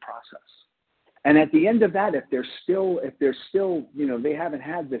them through the process. And at the end of that, if they're still, they haven't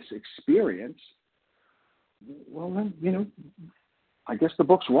had this experience, well, then, I guess the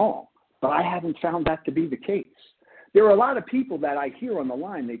book's wrong. But I haven't found that to be the case. There are a lot of people that I hear on the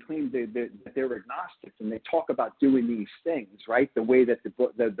line, they claim that they're agnostics, and they talk about doing these things, right? The way that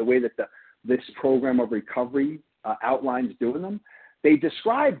this program of recovery outlines doing them. They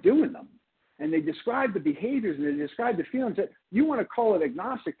describe doing them. And they describe the behaviors and they describe the feelings. That you want to call it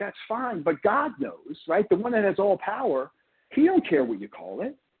agnostic, that's fine, but God knows, right? The one that has all power, he don't care what you call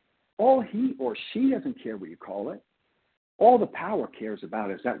it. All he or she doesn't care what you call it. All the power cares about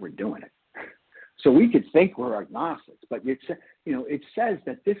is that we're doing it. So we could think we're agnostics, but it says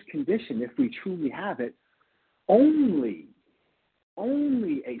that this condition, if we truly have it, only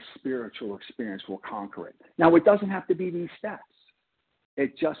a spiritual experience will conquer it. Now, it doesn't have to be these steps.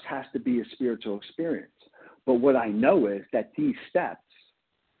 It just has to be a spiritual experience. But what I know is that these steps,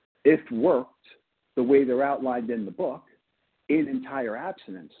 if worked the way they're outlined in the book, in entire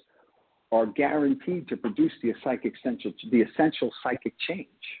abstinence, are guaranteed to produce the essential psychic change.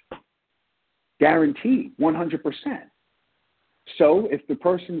 Guaranteed, 100%. So if the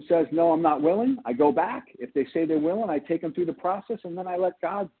person says, no, I'm not willing, I go back. If they say they're willing, I take them through the process, and then I let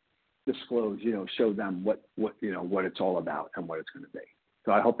God disclose, show them what it's all about and what it's going to be.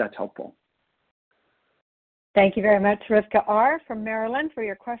 So I hope that's helpful. Thank you very much, Rivka R. from Maryland, for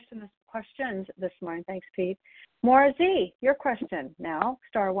your questions this morning. Thanks, Pete. Maura Z., your question now.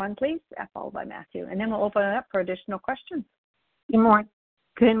 *1, please, followed by Matthew. And then we'll open it up for additional questions.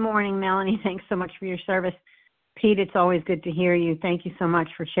 Good morning, Melanie. Thanks so much for your service. Pete, it's always good to hear you. Thank you so much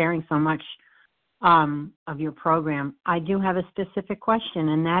for sharing so much of your program. I do have a specific question,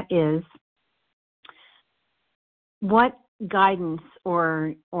 and that is, what guidance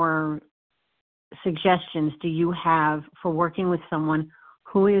or suggestions do you have for working with someone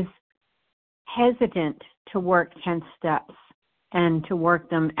who is hesitant to work 10 steps and to work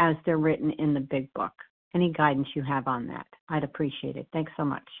them as they're written in the big book? Any guidance you have on that, I'd appreciate it. Thanks so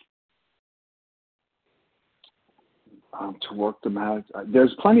much. To work them out,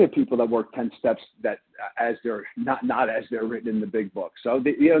 there's plenty of people that work 10 steps that as they're not as they're written in the big book. So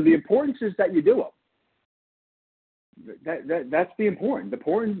the importance is that you do them. That's the important.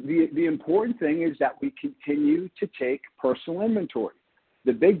 The important thing is that we continue to take personal inventory.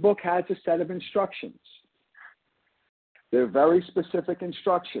 The big book has a set of instructions. They're very specific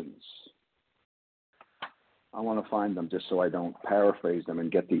instructions. I want to find them just so I don't paraphrase them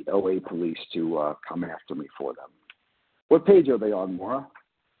and get the OA police to come after me for them. What page are they on, Maura?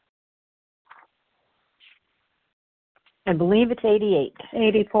 I believe it's 88.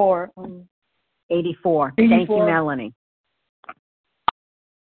 84. 84. Thank you, Melanie.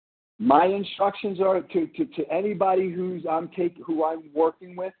 My instructions are to anybody who I'm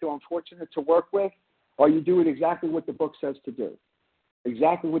working with, who I'm fortunate to work with, are you doing exactly what the book says to do.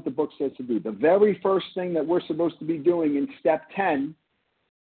 Exactly what the book says to do. The very first thing that we're supposed to be doing in step 10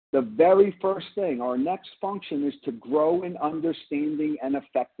 The very first thing, our next function is to grow in understanding and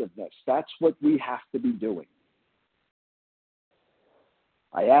effectiveness. That's what we have to be doing.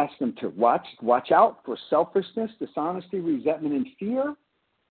 I ask them to watch out for selfishness, dishonesty, resentment, and fear,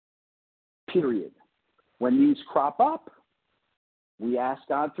 period. When these crop up, we ask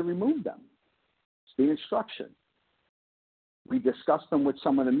God to remove them. It's the instruction. We discuss them with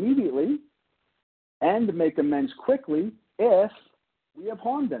someone immediately and make amends quickly if we have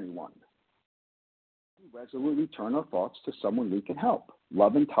harmed anyone. We resolutely turn our thoughts to someone we can help.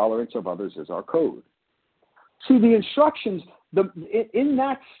 Love and tolerance of others is our code. See, the instructions, in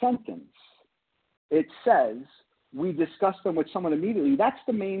that sentence, it says, we discuss them with someone immediately. That's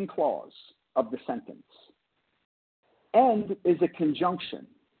the main clause of the sentence. And is a conjunction.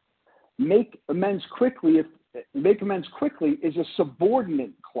 Make amends quickly is a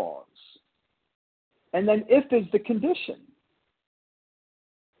subordinate clause. And then if is the condition.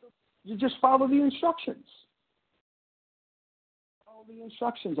 You just follow the instructions. Follow the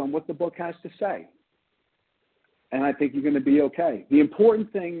instructions on what the book has to say. And I think you're going to be okay. The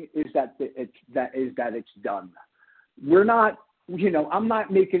important thing is that it's done. We're not, I'm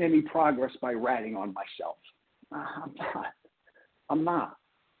not making any progress by ratting on myself. I'm not.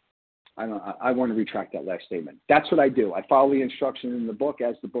 I want to retract that last statement. That's what I do. I follow the instructions in the book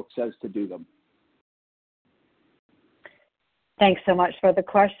as the book says to do them. Thanks so much for the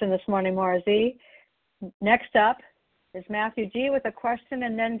question this morning, Maura Z. Next up is Matthew G. with a question,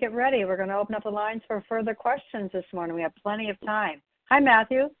 and then get ready. We're going to open up the lines for further questions this morning. We have plenty of time. Hi,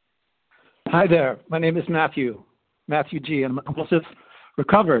 Matthew. Hi there. My name is Matthew G. I'm a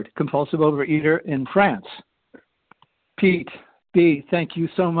recovered compulsive overeater in France. Pete B., thank you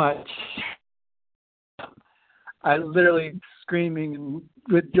so much. I literally screaming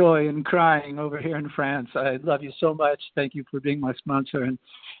with joy and crying over here in France. I love you so much. Thank you for being my sponsor, and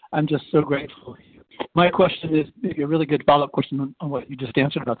I'm just so grateful. My question is maybe a really good follow-up question on what you just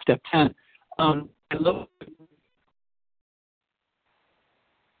answered about step 10.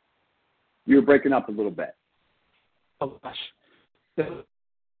 You're breaking up a little bit. Oh, gosh.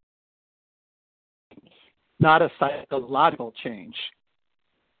 Not a psychological change.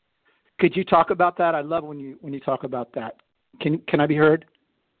 Could you talk about that? I love when you talk about that. Can I be heard?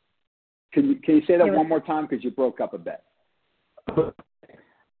 Can you say that one more time because you broke up a bit?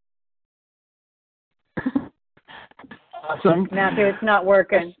 Awesome. Matthew, it's not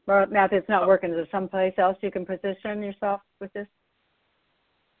working. Matthew, it's not working. Is there someplace else you can position yourself with this?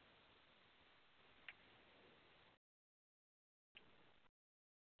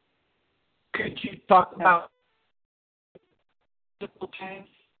 Could you talk about simple change?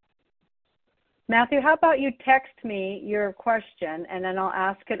 Matthew, how about you text me your question, and then I'll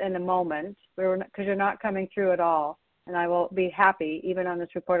ask it in a moment, because you're not coming through at all, and I will be happy, even on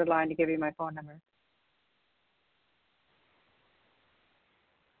this recorded line, to give you my phone number.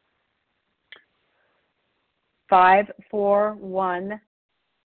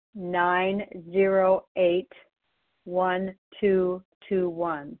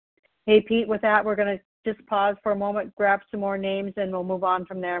 (541-908-1221). Hey, Pete, with that, we're going to just pause for a moment, grab some more names, and we'll move on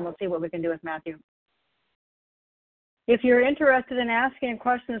from there, and we'll see what we can do with Matthew. If you're interested in asking a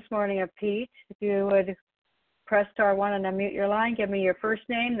question this morning of Pete, if you would press star 1 and unmute your line, give me your first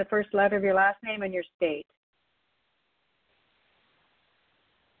name, the first letter of your last name, and your state.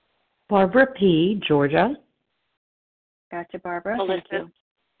 Barbara P., Georgia. Gotcha, Barbara. Melissa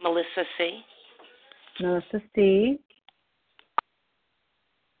C. Melissa C.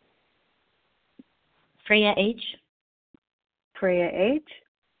 Freya H. Freya H.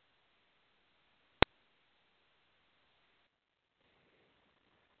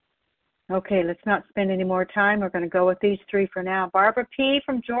 Okay, let's not spend any more time. We're going to go with these three for now. Barbara P.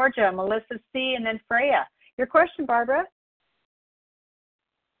 from Georgia, Melissa C., and then Freya. Your question, Barbara?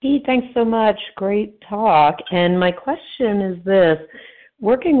 Pete, thanks so much. Great talk. And my question is this. I'm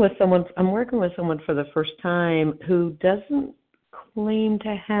working with someone for the first time who doesn't claim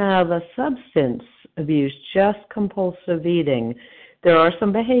to have a substance abuse, just compulsive eating. There are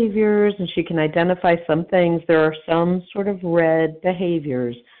some behaviors, and she can identify some things. There are some sort of red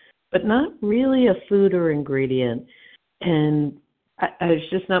behaviors, but not really a food or ingredient. And it's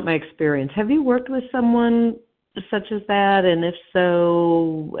just not my experience. Have you worked with someone such as that? And if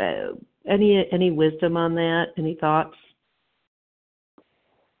so, any wisdom on that? Any thoughts?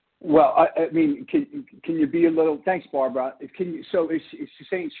 Well, I mean, can you be a little? Thanks, Barbara. So is she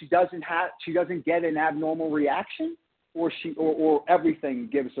saying she doesn't get an abnormal reaction, or everything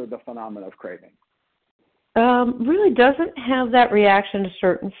gives her the phenomenon of craving? Really doesn't have that reaction to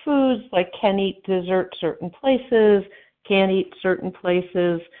certain foods, like can eat dessert certain places, can't eat certain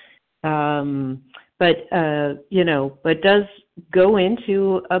places, but does go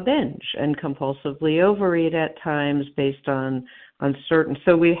into a binge and compulsively overeat at times based on certain.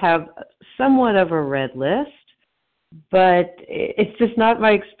 So we have somewhat of a red list, but it's just not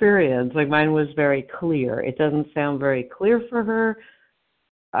my experience. Like mine was very clear. It doesn't sound very clear for her.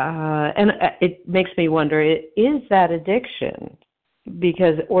 And it makes me wonder, is that addiction?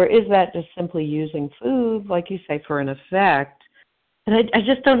 Or is that just simply using food, like you say, for an effect? And I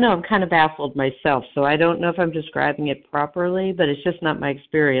just don't know. I'm kind of baffled myself, so I don't know if I'm describing it properly, but it's just not my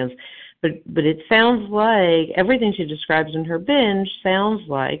experience. But it sounds like everything she describes in her binge sounds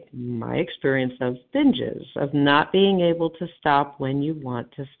like my experience of binges, of not being able to stop when you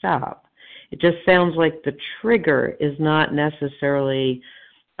want to stop. It just sounds like the trigger is not necessarily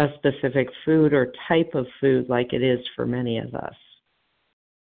a specific food or type of food like it is for many of us.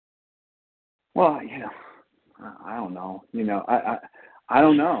 Well, I don't know. I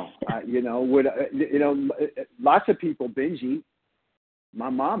don't know. Lots of people binge eat. My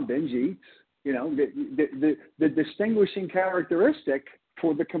mom binge eats. The distinguishing characteristic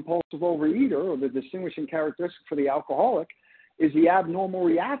for the compulsive overeater, or the distinguishing characteristic for the alcoholic, is the abnormal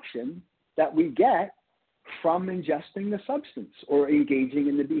reaction that we get from ingesting the substance or engaging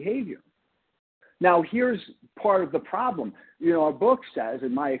in the behavior. Now, here's part of the problem. Our book says,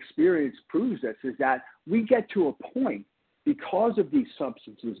 and my experience proves this, is that we get to a point, because of these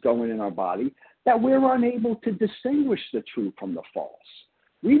substances going in our body, that we're unable to distinguish the true from the false.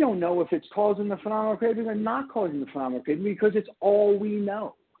 We don't know if it's causing the phenomenal craving or not causing the phenomenal craving, because it's all we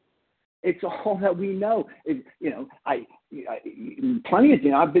know. It's all that we know. Plenty of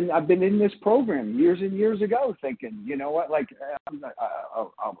I've been in this program years and years ago, thinking, I'll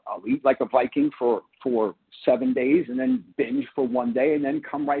eat like a Viking for 7 days, and then binge for 1 day, and then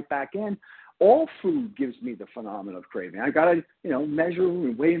come right back in. All food gives me the phenomenon of craving. I got to, measure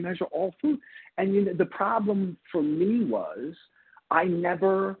and weigh and measure all food. And the problem for me was I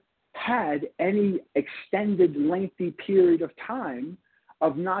never had any extended, lengthy period of time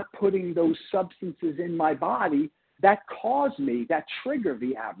of not putting those substances in my body that trigger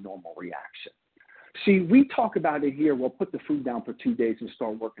the abnormal reaction. See, we talk about it here. We'll put the food down for 2 days and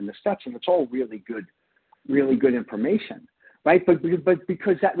start working the steps, and it's all really good information. Right, but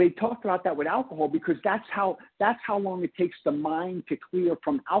because we talked about that with alcohol, because that's how long it takes the mind to clear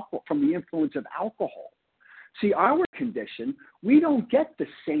from the influence of alcohol. See, our condition, we don't get the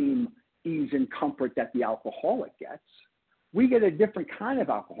same ease and comfort that the alcoholic gets. We get a different kind of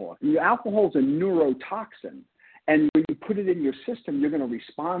alcohol. Alcohol is a neurotoxin, and when you put it in your system, you're going to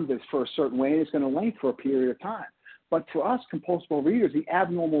respond to this for a certain way, and it's going to lengthen for a period of time. But for us compulsive overeaters,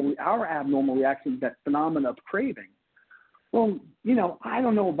 our abnormal reaction to that phenomenon of craving. Well, I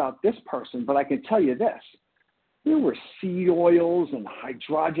don't know about this person, but I can tell you this. There were seed oils and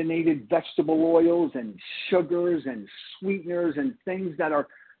hydrogenated vegetable oils and sugars and sweeteners and things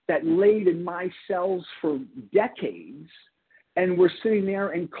that laid in my cells for decades and were sitting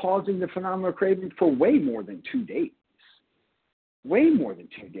there and causing the phenomenon of craving for way more than 2 days. Way more than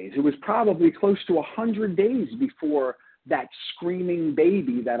 2 days. It was probably close to 100 days before that screaming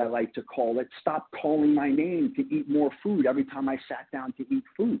baby, that I like to call it, stopped calling my name to eat more food every time I sat down to eat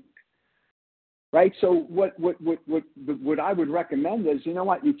food. Right? So what I would recommend is,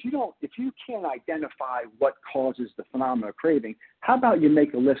 if you can't identify what causes the phenomenon of craving, how about you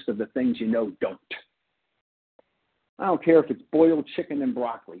make a list of the things don't? I don't care if it's boiled chicken and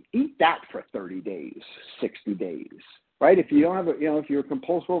broccoli. Eat that for 30 days, 60 days. Right? If you don't have if you're a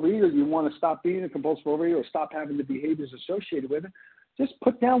compulsive overeater, you want to stop being a compulsive overeater or stop having the behaviors associated with it, just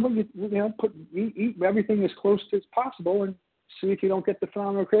put down what eat everything as close to as possible, and see if you don't get the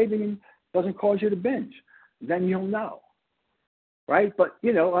phenomenal craving and doesn't cause you to binge. Then you'll know. Right? But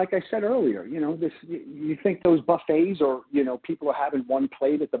like I said earlier, you think those buffets, or people are having one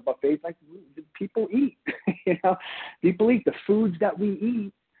plate at the buffet, like people eat. People eat. The foods that we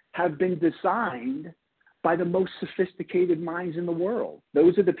eat have been designed by the most sophisticated minds in the world.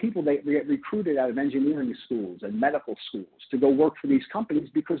 Those are the people that get recruited out of engineering schools and medical schools to go work for these companies,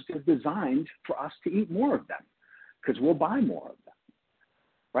 because they're designed for us to eat more of them, because we'll buy more of them.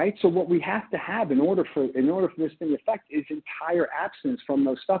 Right? So what we have to have in order for this thing to affect is entire abstinence from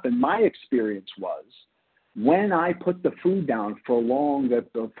those stuff. And my experience was, when I put the food down for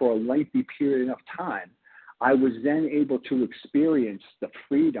a lengthy period of time, I was then able to experience the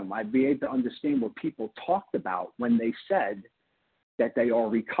freedom. I'd be able to understand what people talked about when they said that they are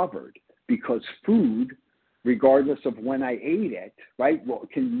recovered, because food, regardless of when I ate it, right,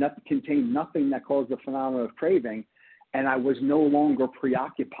 can contain nothing that causes the phenomenon of craving. and I was no longer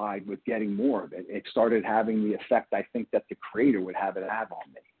preoccupied with getting more of it. It started having the effect I think that the Creator would have it have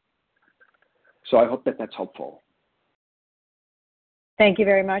on me. So I hope that that's helpful. Thank you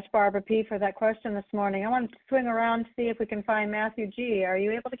very much, Barbara P., for that question this morning. I want to swing around to see if we can find Matthew G. Are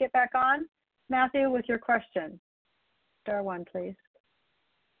you able to get back on, Matthew, with your question? Star one, please.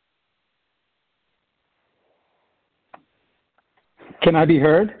 Can I be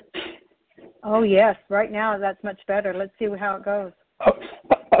heard? Oh, yes. Right now, that's much better. Let's see how it goes. Oh,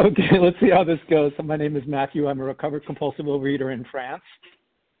 okay, let's see how this goes. So my name is Matthew. I'm a recovered compulsive overeater in France.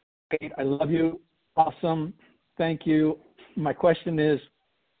 Great. I love you. Awesome. Thank you. My question is,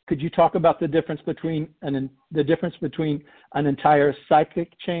 could you talk about the difference between an entire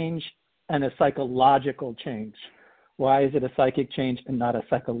psychic change and a psychological change? Why is it a psychic change and not a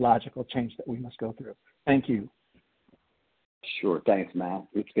psychological change that we must go through? Thank you. Sure. Thanks, Matt.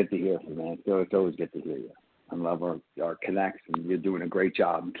 It's good to hear from you, man. It's always good to hear you. I love our connects, and you're doing a great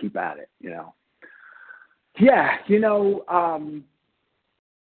job, and keep at it, Yeah,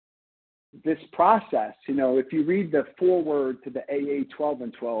 this process, if you read the foreword to the AA 12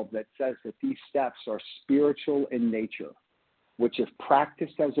 and 12 that says that these steps are spiritual in nature, which if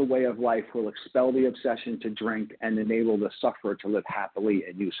practiced as a way of life will expel the obsession to drink and enable the sufferer to live happily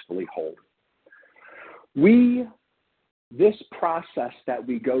and usefully whole. This process that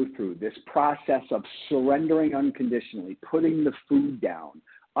we go through, this process of surrendering unconditionally, putting the food down,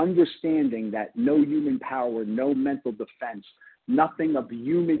 understanding that no human power, no mental defense, nothing of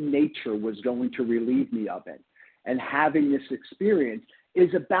human nature was going to relieve me of it, and having this experience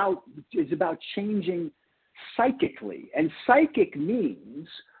is about changing psychically. And psychic means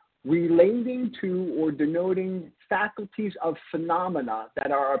relating to or denoting faculties of phenomena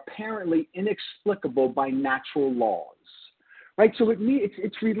that are apparently inexplicable by natural laws. Right? So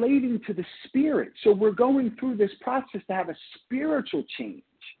it's relating to the spirit. So we're going through this process to have a spiritual change.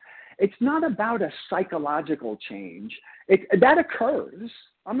 It's not about a psychological change. That occurs.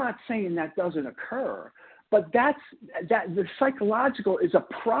 I'm not saying that doesn't occur, but that the psychological is a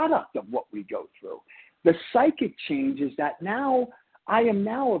product of what we go through. The psychic change is that I am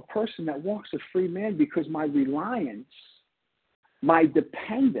now a person that walks a free man because my reliance, my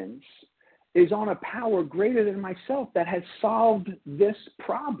dependence is on a power greater than myself that has solved this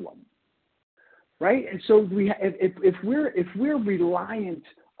problem, right? And so if we're reliant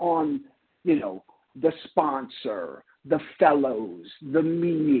on, the sponsor, the fellows, the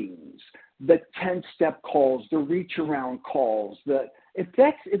meetings, the 10-step calls, the reach around calls,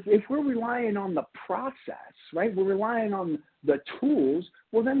 if we're relying on the process, right? We're relying on the tools.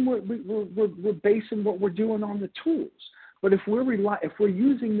 Well, then we're basing what we're doing on the tools. But if we're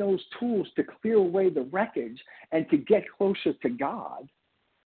using those tools to clear away the wreckage and to get closer to God,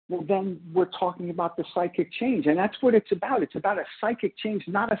 well, then we're talking about the psychic change. And that's what it's about. It's about a psychic change,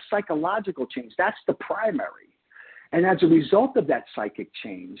 not a psychological change. That's the primary. And as a result of that psychic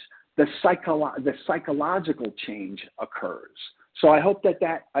change, the psychological change occurs. So I hope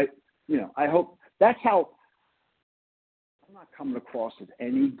I hope that's how. I'm not coming across as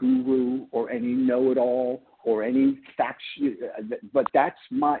any guru or any know-it-all or any fact, but that's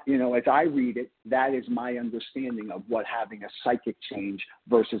my, as I read it, that is my understanding of what having a psychic change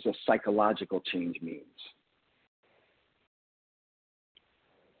versus a psychological change means.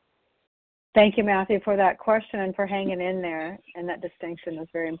 Thank you, Matthew, for that question and for hanging in there, and that distinction is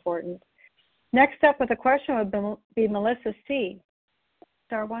very important. Next up with a question would be Melissa C.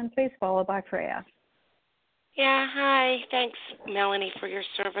 Star one, please, followed by Freya. Yeah, hi. Thanks, Melanie, for your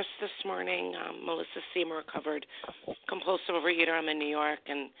service this morning. Melissa C., I'm a recovered compulsive overeater. I'm in New York,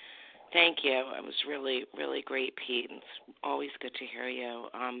 and thank you. It was really, really great, Pete, and it's always good to hear you.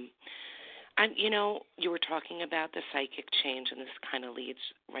 You were talking about the psychic change, and this kind of leads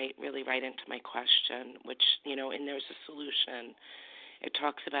really right into my question, which, and there's a solution. It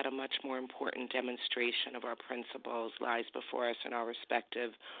talks about a much more important demonstration of our principles lies before us in our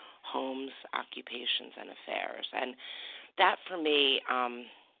respective homes, occupations, and affairs. And that, for me,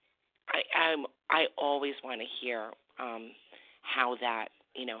 I always want to hear how that,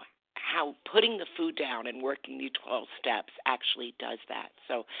 how putting the food down and working the 12 steps actually does that.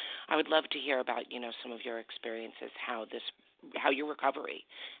 So I would love to hear about, some of your experiences, how your recovery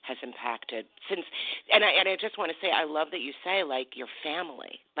has impacted since, and I just want to say, I love that you say, your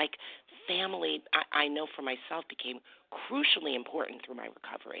family, I know for myself became crucially important through my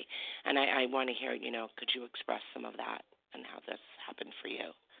recovery. And I want to hear, could you express some of that and how this happened for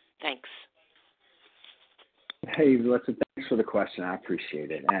you? Thanks. Hey, Melissa, thanks for the question. I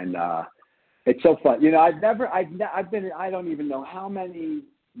appreciate it. And it's so fun. I don't even know how many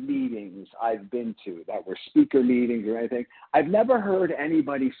meetings I've been to that were speaker meetings or anything, I've never heard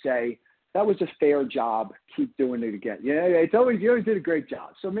anybody say, that was a fair job, keep doing it again. You know, it's always, you always did a great job.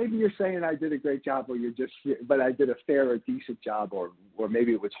 So maybe you're saying I did a great job, or you're just, but I did a fair or decent job, or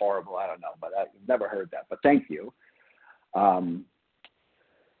maybe it was horrible. I don't know, but I've never heard that. But thank you.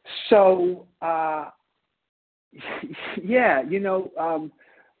 Yeah, you know,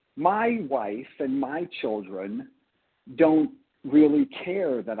 my wife and my children don't really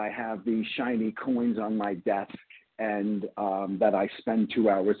care that I have these shiny coins on my desk and that I spend 2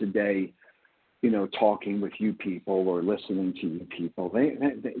 hours a day, you know, talking with you people or listening to you people.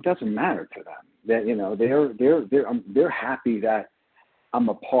 It doesn't matter to them. That, you know, they're happy that I'm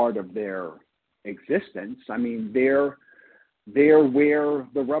a part of their existence. I mean, they're where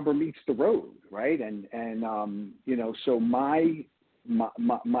the rubber meets the road, right? And you know, so my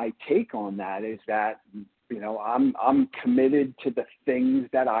take on that is that, you know, I'm committed to the things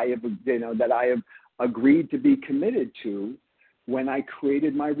that I have agreed to be committed to when I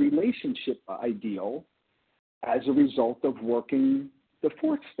created my relationship ideal as a result of working the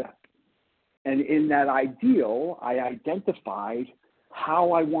fourth step. And in that ideal, I identified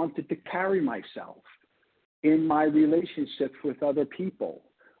how I wanted to carry myself in my relationships with other people,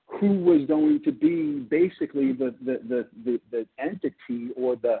 who was going to be basically the entity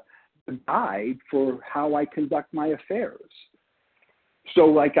or the guide for how I conduct my affairs. So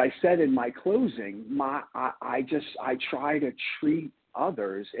like I said in my closing, I try to treat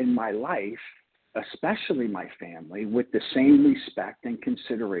others in my life, especially my family, with the same respect and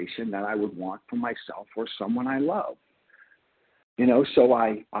consideration that I would want for myself or someone I love. You know, so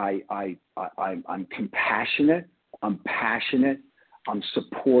I'm compassionate, I'm passionate, I'm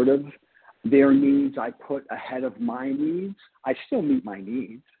supportive. Their needs I put ahead of my needs. I still meet my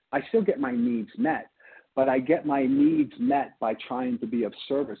needs. I still get my needs met, but I get my needs met by trying to be of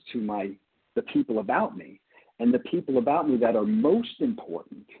service to the people about me. And the people about me that are most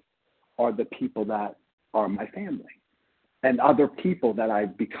important are the people that are my family and other people that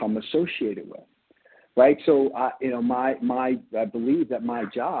I've become associated with. Right, so you know, I believe that my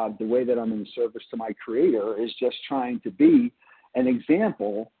job, the way that I'm in service to my Creator, is just trying to be an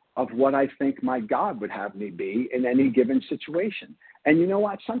example of what I think my God would have me be in any given situation. And you know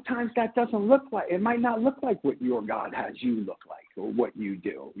what? Sometimes that doesn't look like, it might not look like what your God has you look like or what you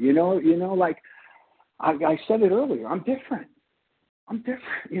do. You know, like I said it earlier, I'm different.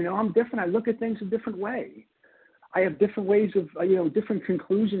 You know, I'm different. I look at things a different way. I have different ways of, you know, different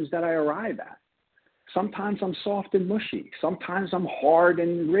conclusions that I arrive at. Sometimes I'm soft and mushy. Sometimes I'm hard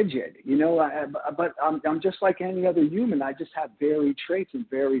and rigid, you know, but I'm just like any other human. I just have varied traits and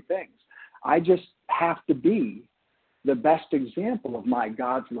varied things. I just have to be the best example of my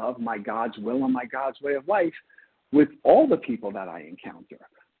God's love, my God's will, and my God's way of life with all the people that I encounter,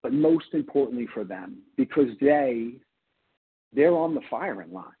 but most importantly for them, because they're on the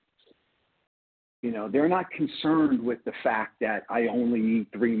firing line. You know, they're not concerned with the fact that I only eat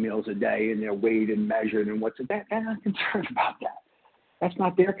 3 meals a day and they're weighed and measured and what's that. They're not concerned about that. That's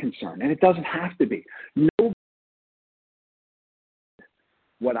not their concern, and it doesn't have to be. Nobody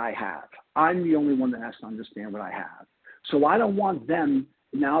what I have. I'm the only one that has to understand what I have. So I don't want them,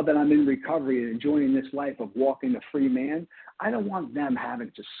 now that I'm in recovery and enjoying this life of walking a free man, I don't want them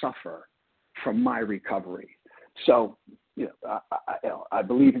having to suffer from my recovery. So, you know, I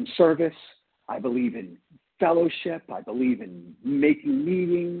believe in service. I believe in fellowship. I believe in making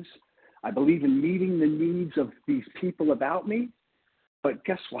meetings. I believe in meeting the needs of these people about me. But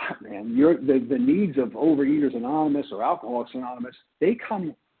guess what, man? The needs of Overeaters Anonymous or Alcoholics Anonymous, they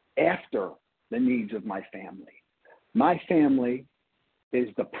come after the needs of my family. My family is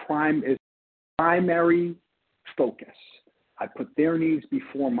the primary focus. I put their needs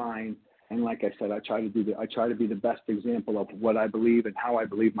before mine. And like I said, I try to be the best example of what I believe and how I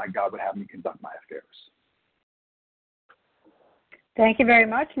believe my God would have me conduct my affairs. Thank you very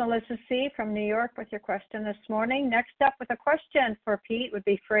much, Melissa C. from New York, with your question this morning. Next up with a question for Pete would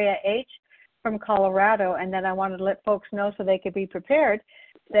be Freya H. from Colorado. And then I wanted to let folks know so they could be prepared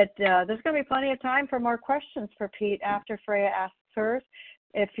that there's going to be plenty of time for more questions for Pete after Freya asks hers.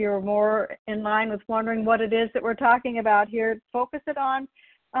 If you're more in line with wondering what it is that we're talking about here, focus it on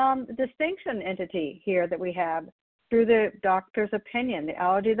the distinction entity here that we have through the doctor's opinion, the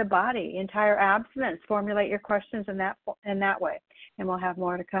allergy of the body, entire abstinence. Formulate your questions in that way, and we'll have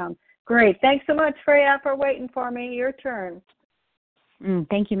more to come. Great. Thanks so much, Freya, for waiting for me. Your turn.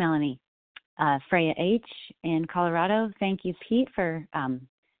 Thank you, Melanie. Freya H. in Colorado. Thank you, Pete, for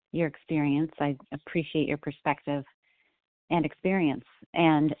your experience. I appreciate your perspective and experience.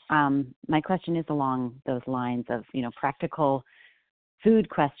 And my question is along those lines of, practical food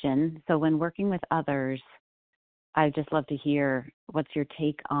question. So when working with others, I'd just love to hear what's your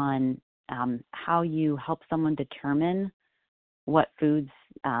take on how you help someone determine what foods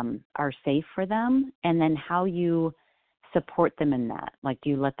are safe for them, and then how you support them in that. Like, do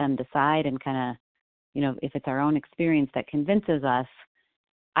you let them decide and kind of, if it's our own experience that convinces us?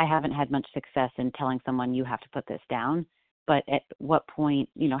 I haven't had much success in telling someone you have to put this down, but at what point,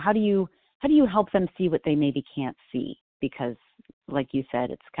 how do you help them see what they maybe can't see? Because like you said,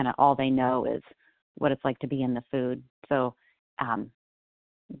 it's kind of all they know is what it's like to be in the food. So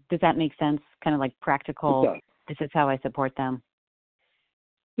does that make sense? Kind of like practical, this is how I support them.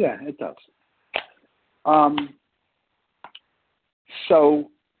 Yeah, it does. So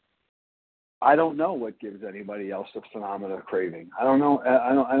I don't know what gives anybody else the phenomenon of craving. I don't know.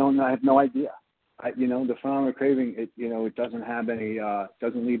 I have no idea. The phenomenon of craving, it doesn't have any,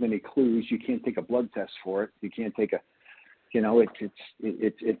 doesn't leave any clues. You can't take a blood test for it. You can't take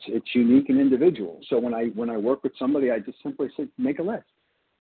it's unique and individual. So when I work with somebody, I just simply say, make a list.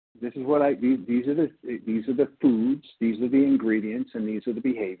 This is what these are the foods, these are the ingredients, and these are the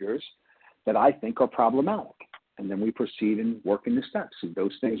behaviors that I think are problematic. And then we proceed in working the steps. If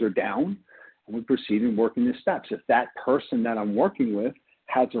those things are down, and we proceed in working the steps. If that person that I'm working with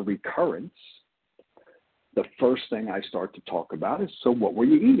has a recurrence, the first thing I start to talk about is, so what were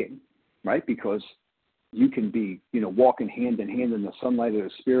you eating, right? Because you can be, walking hand in hand in the sunlight of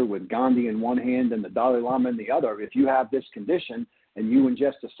the spirit with Gandhi in one hand and the Dalai Lama in the other. If you have this condition and you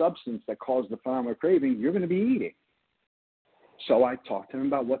ingest a substance that causes the phenomenon of craving, you're going to be eating. So I talk to them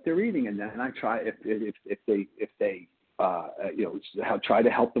about what they're eating, and then I try, if they try to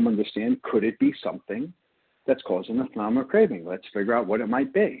help them understand, could it be something that's causing the phenomenon of craving? Let's figure out what it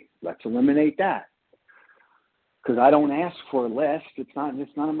might be. Let's eliminate that. Because I don't ask for a list. It's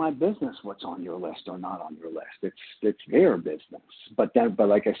none of my business what's on your list or not on your list. It's their business. But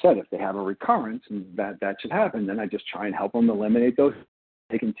like I said, if they have a recurrence, and that should happen, then I just try and help them eliminate those. If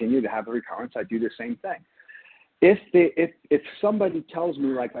they continue to have a recurrence, I do the same thing. If somebody tells me,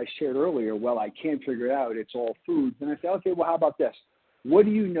 like I shared earlier, well, I can't figure it out, it's all foods, then I say, okay, well, how about this? What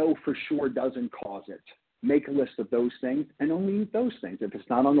do you know for sure doesn't cause it? Make a list of those things and only eat those things. If it's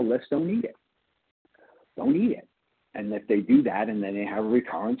not on the list, don't eat it. Don't eat it. And if they do that and then they have a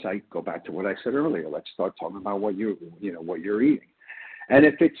recurrence, I go back to what I said earlier. Let's start talking about what you're eating. And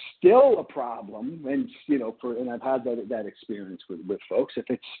if it's still a problem, and I've had that experience with folks, if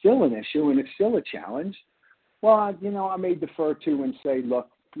it's still an issue and it's still a challenge, well, I may defer to and say, look,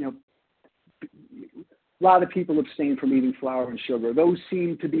 a lot of people abstain from eating flour and sugar. Those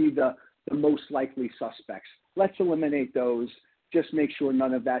seem to be the most likely suspects. Let's eliminate those. Just make sure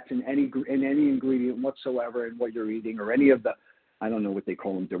none of that's in any ingredient whatsoever in what you're eating, or any of the, I don't know what they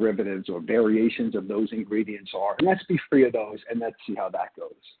call them, derivatives or variations of those ingredients are. And let's be free of those, and let's see how that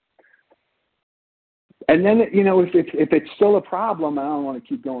goes. And then, if it's still a problem, and I don't want to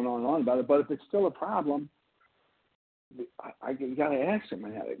keep going on and on about it, but if it's still a problem, you got to ask them.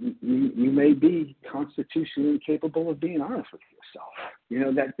 You may be constitutionally incapable of being honest with yourself.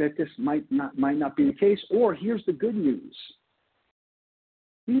 That this might not be the case. Or here's the good news: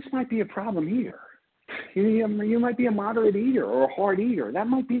 this might be a problem eater. You might be a moderate eater or a hard eater. That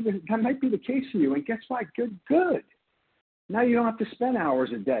might be the case for you. And guess what? Good. Now you don't have to spend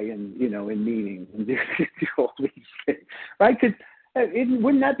hours a day in meetings and do all these things, right? Because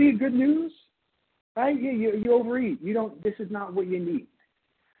wouldn't that be good news? Right? You overeat. This is not what you need.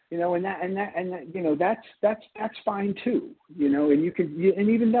 That's fine too. And you can, and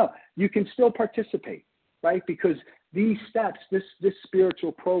even though you can still participate, right? Because these steps, this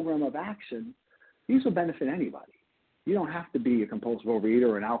spiritual program of action, these will benefit anybody. You don't have to be a compulsive overeater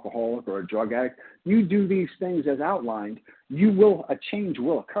or an alcoholic or a drug addict. You do these things as outlined, a change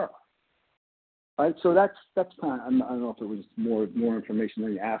will occur. Right, so that's kind of, I don't know if it was more information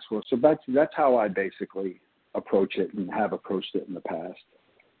than you asked for. So that's how I basically approach it and have approached it in the past.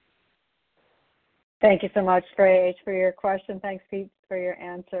 Thank you so much, Freya H., for your question. Thanks, Pete, for your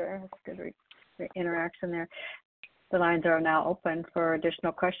answer. It's good interaction there. The lines are now open for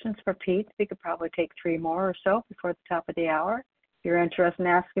additional questions for Pete. We could probably take 3 more or so before the top of the hour. If you're interested in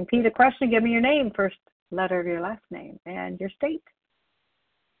asking Pete a question, give me your name, first letter of your last name, and your state.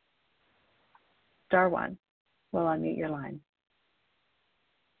 *1 will unmute your line.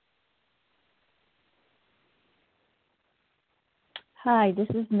 Hi, this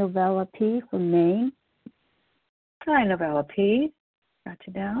is Novella P. from Maine. Hi, Novella P. Got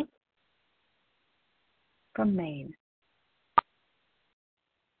you down. From Maine.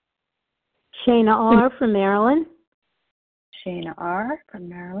 Shana R. from Maryland. Shana R. from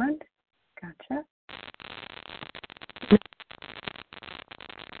Maryland. Gotcha.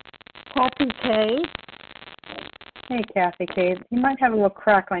 Kathy K. Hey, Kathy K. You might have a little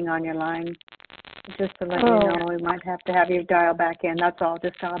crackling on your line. Just to let you know, we might have to have you dial back in. That's all.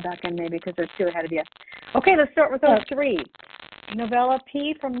 Just dial back in maybe because there's two ahead of you. Okay, let's start with those three. Novella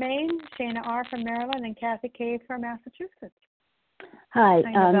P. from Maine, Shana R. from Maryland, and Kathy K. from Massachusetts. Hi,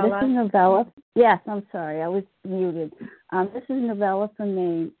 Novella. this is Novella. Yes, I'm sorry, I was muted. This is Novella from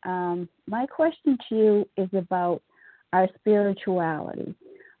Maine. My question to you is about our spirituality.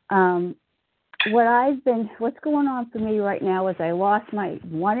 What's going on for me right now is I lost my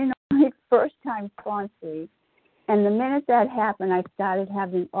one and only first-time sponsee, and the minute that happened, I started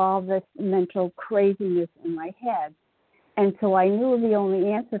having all this mental craziness in my head. And so I knew the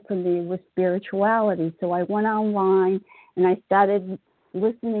only answer for me was spirituality. So I went online and I started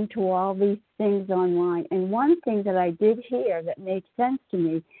listening to all these things online. And one thing that I did hear that made sense to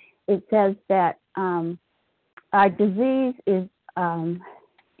me, it says that our disease is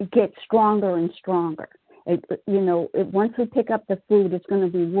it gets stronger and stronger. Once we pick up the food, it's going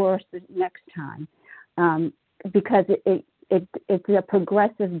to be worse the next time because it's a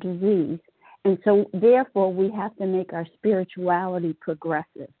progressive disease. And so, therefore, we have to make our spirituality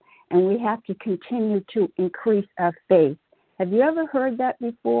progressive, and we have to continue to increase our faith. Have you ever heard that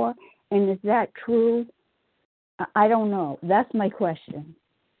before? And is that true? I don't know. That's my question.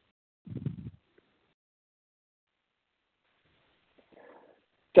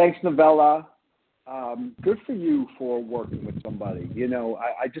 Thanks, Novella. Good for you for working with somebody.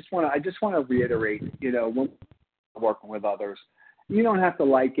 I just want to reiterate. When we're working with others, you don't have to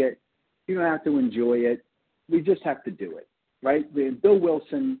like it. You don't have to enjoy it. We just have to do it, right? Bill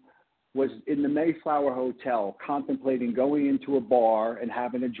Wilson was in the Mayflower Hotel contemplating going into a bar and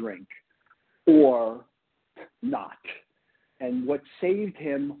having a drink or not. And what saved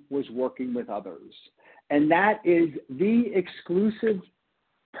him was working with others. And that is the exclusive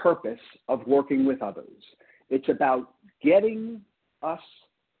purpose of working with others. It's about getting us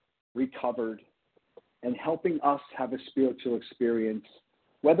recovered and helping us have a spiritual experience.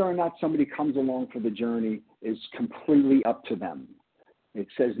 Whether or not somebody comes along for the journey is completely up to them. It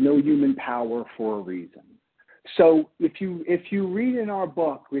says no human power for a reason. So if you read in our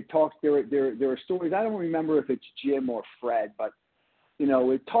book, it talks there are stories. I don't remember if it's Jim or Fred, but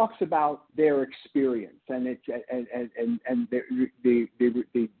it talks about their experience and they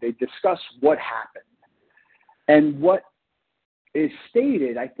discuss what happened and what is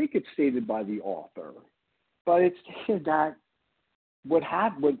stated. I think it's stated by the author, but it's stated that what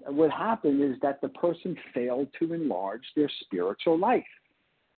happened is that the person failed to enlarge their spiritual life,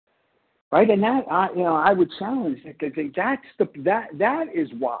 right? And that I would challenge it because that is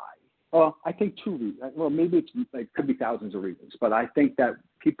why. I think two reasons. Well, maybe it could be thousands of reasons, but I think that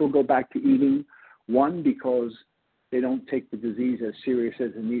people go back to eating, one, because they don't take the disease as serious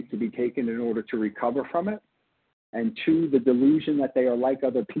as it needs to be taken in order to recover from it, and two, the delusion that they are like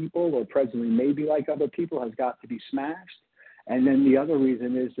other people or presently may be like other people has got to be smashed. And then the other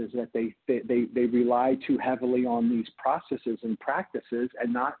reason is that they rely too heavily on these processes and practices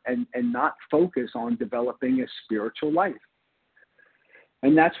and not focus on developing a spiritual life.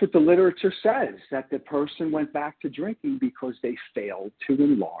 And that's what the literature says, that the person went back to drinking because they failed to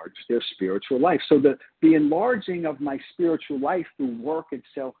enlarge their spiritual life. So the enlarging of my spiritual life through work and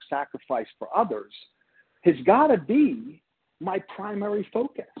self-sacrifice for others has got to be my primary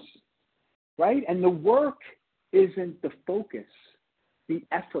focus, right? And the work isn't the focus. The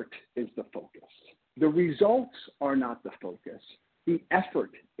effort is the focus. The results are not the focus. The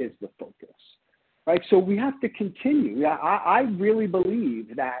effort is the focus, right? So we have to continue. I really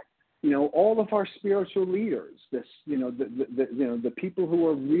believe that, all of our spiritual leaders, the people who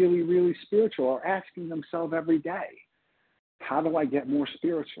are really, really spiritual are asking themselves every day, how do I get more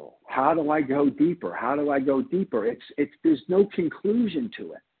spiritual? How do I go deeper? How do I go deeper? There's no conclusion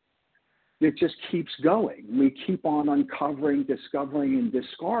to it. It just keeps going. We keep on uncovering, discovering, and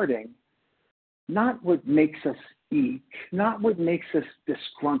discarding, not what makes us eek, not what makes us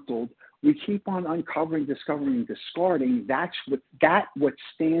disgruntled. We keep on uncovering, discovering, and discarding. That's what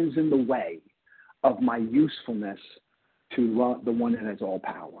stands in the way of my usefulness to the one that has all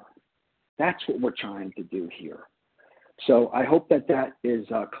power. That's what we're trying to do here. So I hope that is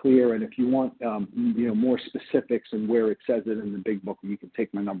clear. And if you want, more specifics and where it says it in the big book, you can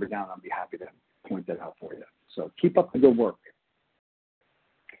take my number down. I'll be happy to point that out for you. So keep up the good work.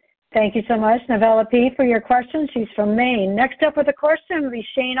 Thank you so much, Novella P., for your question. She's from Maine. Next up with a question will be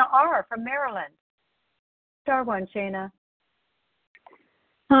Shana R. from Maryland. Star one, Shana.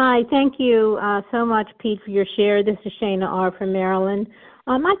 Hi, thank you so much, Pete, for your share. This is Shana R. from Maryland.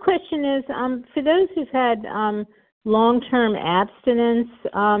 My question is, for those who've had long-term abstinence,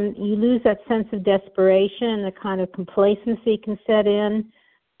 you lose that sense of desperation and the kind of complacency can set in.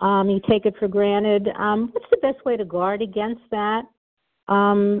 You take it for granted. What's the best way to guard against that?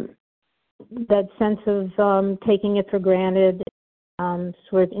 That sense of taking it for granted,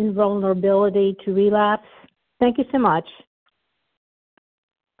 sort of invulnerability to relapse. Thank you so much.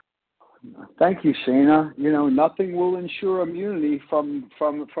 Thank you, Shana. Nothing will ensure immunity from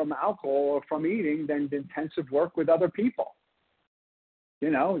alcohol or from eating than intensive work with other people.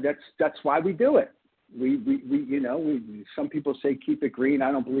 That's why we do it. We some people say keep it green.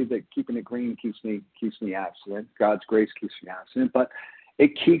 I don't believe that keeping it green keeps me abstinent. God's grace keeps me abstinent, but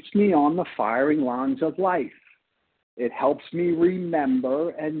it keeps me on the firing lines of life. It helps me remember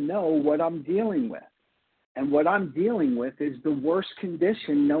and know what I'm dealing with. And what I'm dealing with is the worst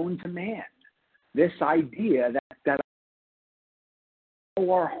condition known to man. This idea that I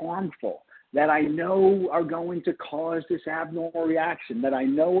know are harmful, that I know are going to cause this abnormal reaction, that I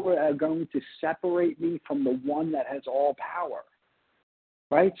know are going to separate me from the one that has all power.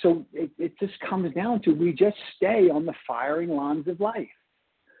 Right? So it just comes down to we just stay on the firing lines of life.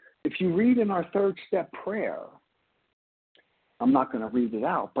 If you read in our third step prayer, I'm not going to read it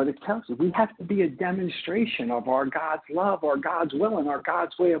out, but it tells you we have to be a demonstration of our God's love, our God's will, and our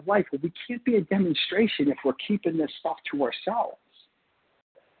God's way of life. But we can't be a demonstration if we're keeping this stuff to ourselves.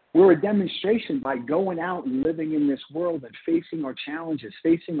 We're a demonstration by going out and living in this world and facing our challenges,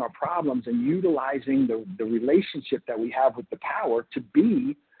 facing our problems, and utilizing the relationship that we have with the power to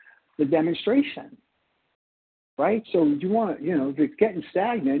be the demonstration. Right? So you want to, if it's getting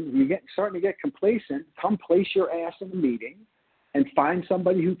stagnant, starting to get complacent, come place your ass in a meeting and find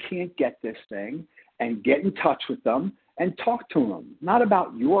somebody who can't get this thing and get in touch with them and talk to them. Not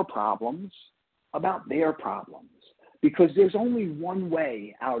about your problems, about their problems. Because there's only one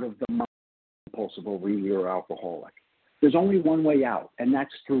way out of the compulsive overeater or alcoholic. There's only one way out, and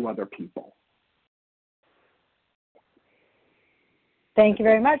that's through other people. Thank you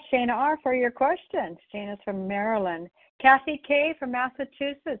very much, Shana R., for your questions. Shana's from Maryland. Kathy K. from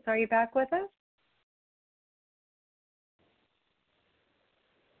Massachusetts, are you back with us?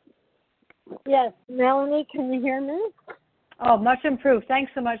 Yes. Melanie, can you hear me? Oh, much improved.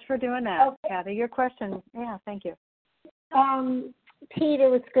 Thanks so much for doing that, okay. Kathy. Your question. Yeah, thank you. Pete,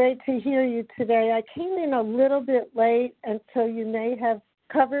 it was great to hear you today. I came in a little bit late, and so you may have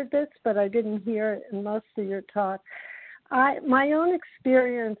covered this, but I didn't hear it in most of your talk. My own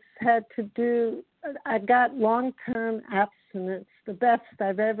experience had to do, I got long-term abstinence, the best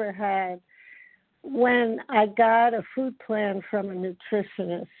I've ever had, when I got a food plan from a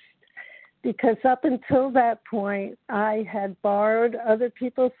nutritionist. Because up until that point, I had borrowed other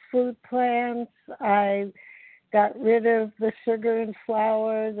people's food plans. I got rid of the sugar and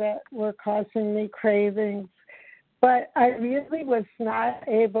flour that were causing me cravings. But I really was not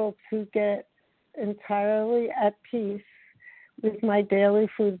able to get entirely at peace with my daily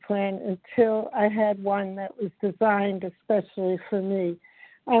food plan until I had one that was designed especially for me.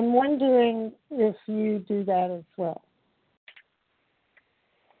 I'm wondering if you do that as well.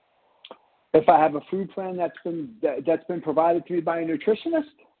 If I have a food plan that's been provided to me by a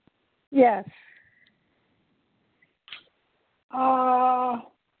nutritionist? Yes. 100%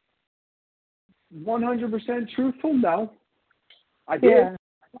 truthful? No. I did. Yeah.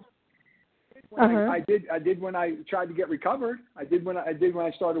 I did when I tried to get recovered. I did when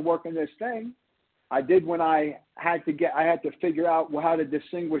I started working this thing. I did when I had to figure out how to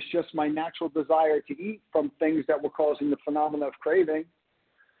distinguish just my natural desire to eat from things that were causing the phenomena of craving.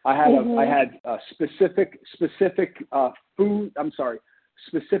 I had specific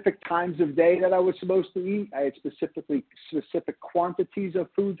times of day that I was supposed to eat. I had specific quantities of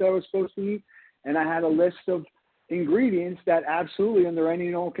foods that I was supposed to eat, and I had a list of ingredients that absolutely, under any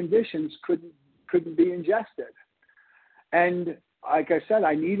and all conditions, couldn't be ingested. And like I said,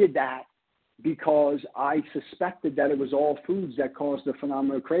 I needed that because I suspected that it was all foods that caused the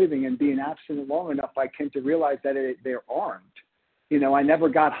phenomenon of craving. And being abstinent long enough, I came to realize that there aren't. I never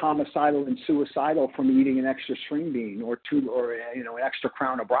got homicidal and suicidal from eating an extra string bean or an extra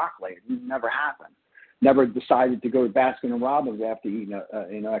crown of broccoli. It never happened. Never decided to go to Baskin and Robbins after eating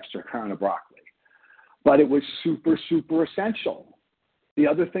an extra crown of broccoli. But it was super, super essential. The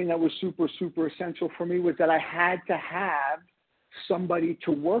other thing that was super, super essential for me was that I had to have somebody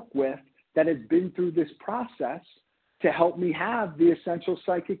to work with that had been through this process to help me have the essential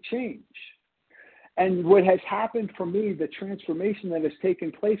psychic change. And what has happened for me, the transformation that has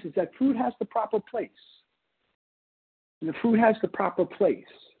taken place, is that food has the proper place. And the food has the proper place.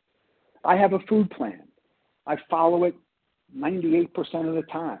 I have a food plan. I follow it 98% of the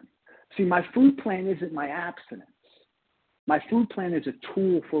time. See, my food plan isn't my abstinence. My food plan is a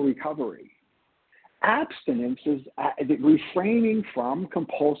tool for recovery. Abstinence is refraining from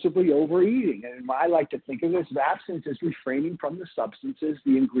compulsively overeating. And I like to think of this as abstinence as refraining from the substances,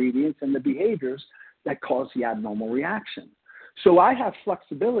 the ingredients, and the behaviors that cause the abnormal reaction. So I have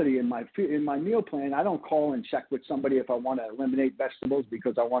flexibility in my meal plan. I don't call and check with somebody if I want to eliminate vegetables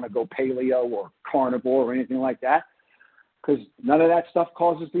because I want to go paleo or carnivore or anything like that, because none of that stuff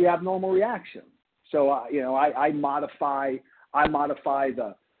causes the abnormal reaction. So I modify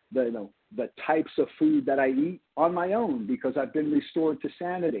the types of food that I eat on my own because I've been restored to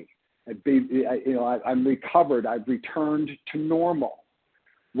sanity. I'm recovered. I've returned to normal.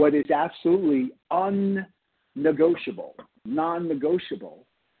 What is absolutely non-negotiable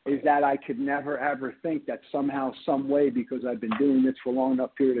is that I could never, ever think that somehow, some way, because I've been doing this for a long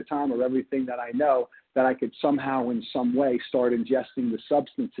enough period of time or everything that I know, that I could somehow in some way start ingesting the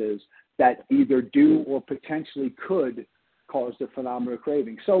substances that either do or potentially could cause the phenomenal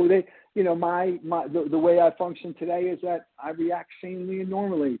craving. So the way I function today is that I react sanely and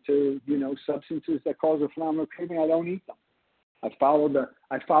normally to, substances that cause a phenomenal craving. I don't eat them. I follow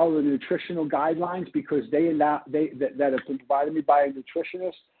the nutritional guidelines because that have been provided me by a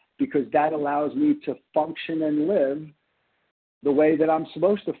nutritionist, because that allows me to function and live the way that I'm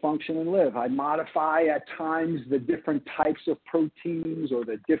supposed to function and live. I modify at times the different types of proteins or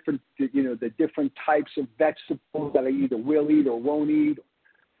the different types of vegetables that I either will eat or won't eat.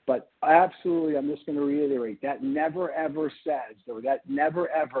 But absolutely, I'm just going to reiterate, that never ever says, or that never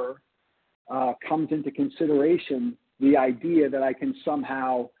ever comes into consideration the idea that I can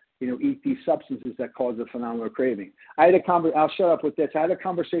somehow, eat these substances that cause a phenomenal craving. I'll shut up with this. I had a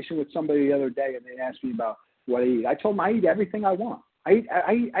conversation with somebody the other day, and they asked me about what I eat. I told them I eat everything I want. I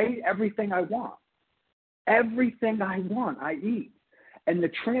eat everything I want. Everything I want, I eat. And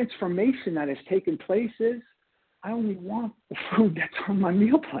the transformation that has taken place is I only want the food that's on my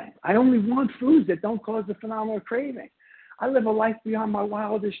meal plan. I only want foods that don't cause a phenomenal craving. I live a life beyond my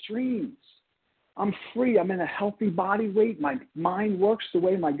wildest dreams. I'm free. I'm in a healthy body weight. My mind works the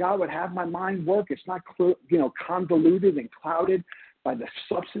way my God would have my mind work. It's not, convoluted and clouded by the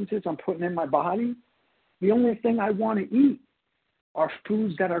substances I'm putting in my body. The only thing I want to eat are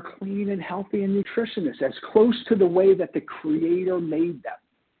foods that are clean and healthy and nutritious, as close to the way that the Creator made them.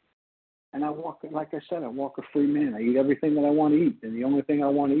 And I walk a free man. I eat everything that I want to eat. And the only thing I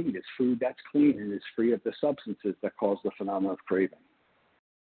want to eat is food that's clean and is free of the substances that cause the phenomenon of craving.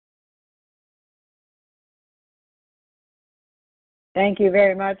 Thank you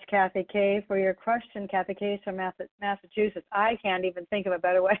very much, Kathy K., for your question. Kathy K. is from Massachusetts. I can't even think of a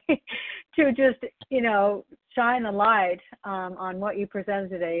better way to just, shine a light on what you presented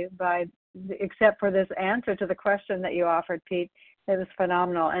today, except for this answer to the question that you offered, Pete. It was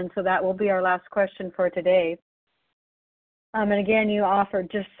phenomenal. And so that will be our last question for today. And again, you offered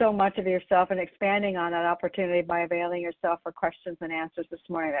just so much of yourself and expanding on that opportunity by availing yourself for questions and answers this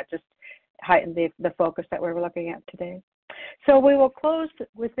morning. That just heightened the focus that we're looking at today. So we will close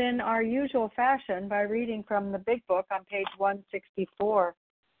within our usual fashion by reading from the Big Book on page 164.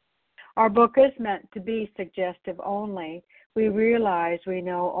 Our book is meant to be suggestive only. We realize we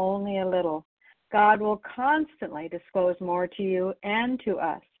know only a little. God will constantly disclose more to you and to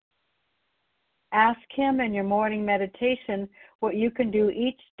us. Ask Him in your morning meditation what you can do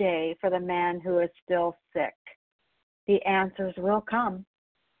each day for the man who is still sick. The answers will come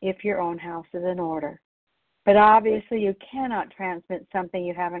if your own house is in order. But obviously you cannot transmit something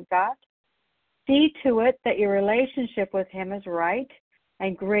you haven't got. See to it that your relationship with Him is right,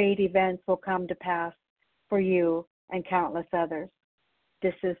 and great events will come to pass for you and countless others.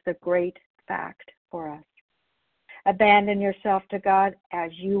 This is the great fact for us. Abandon yourself to God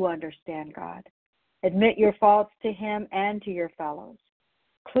as you understand God. Admit your faults to Him and to your fellows.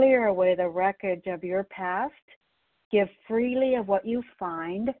 Clear away the wreckage of your past. Give freely of what you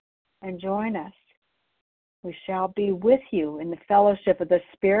find and join us. We shall be with you in the fellowship of the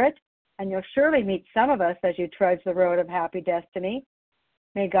Spirit, and you'll surely meet some of us as you trudge the road of happy destiny.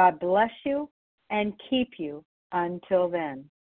 May God bless you and keep you until then.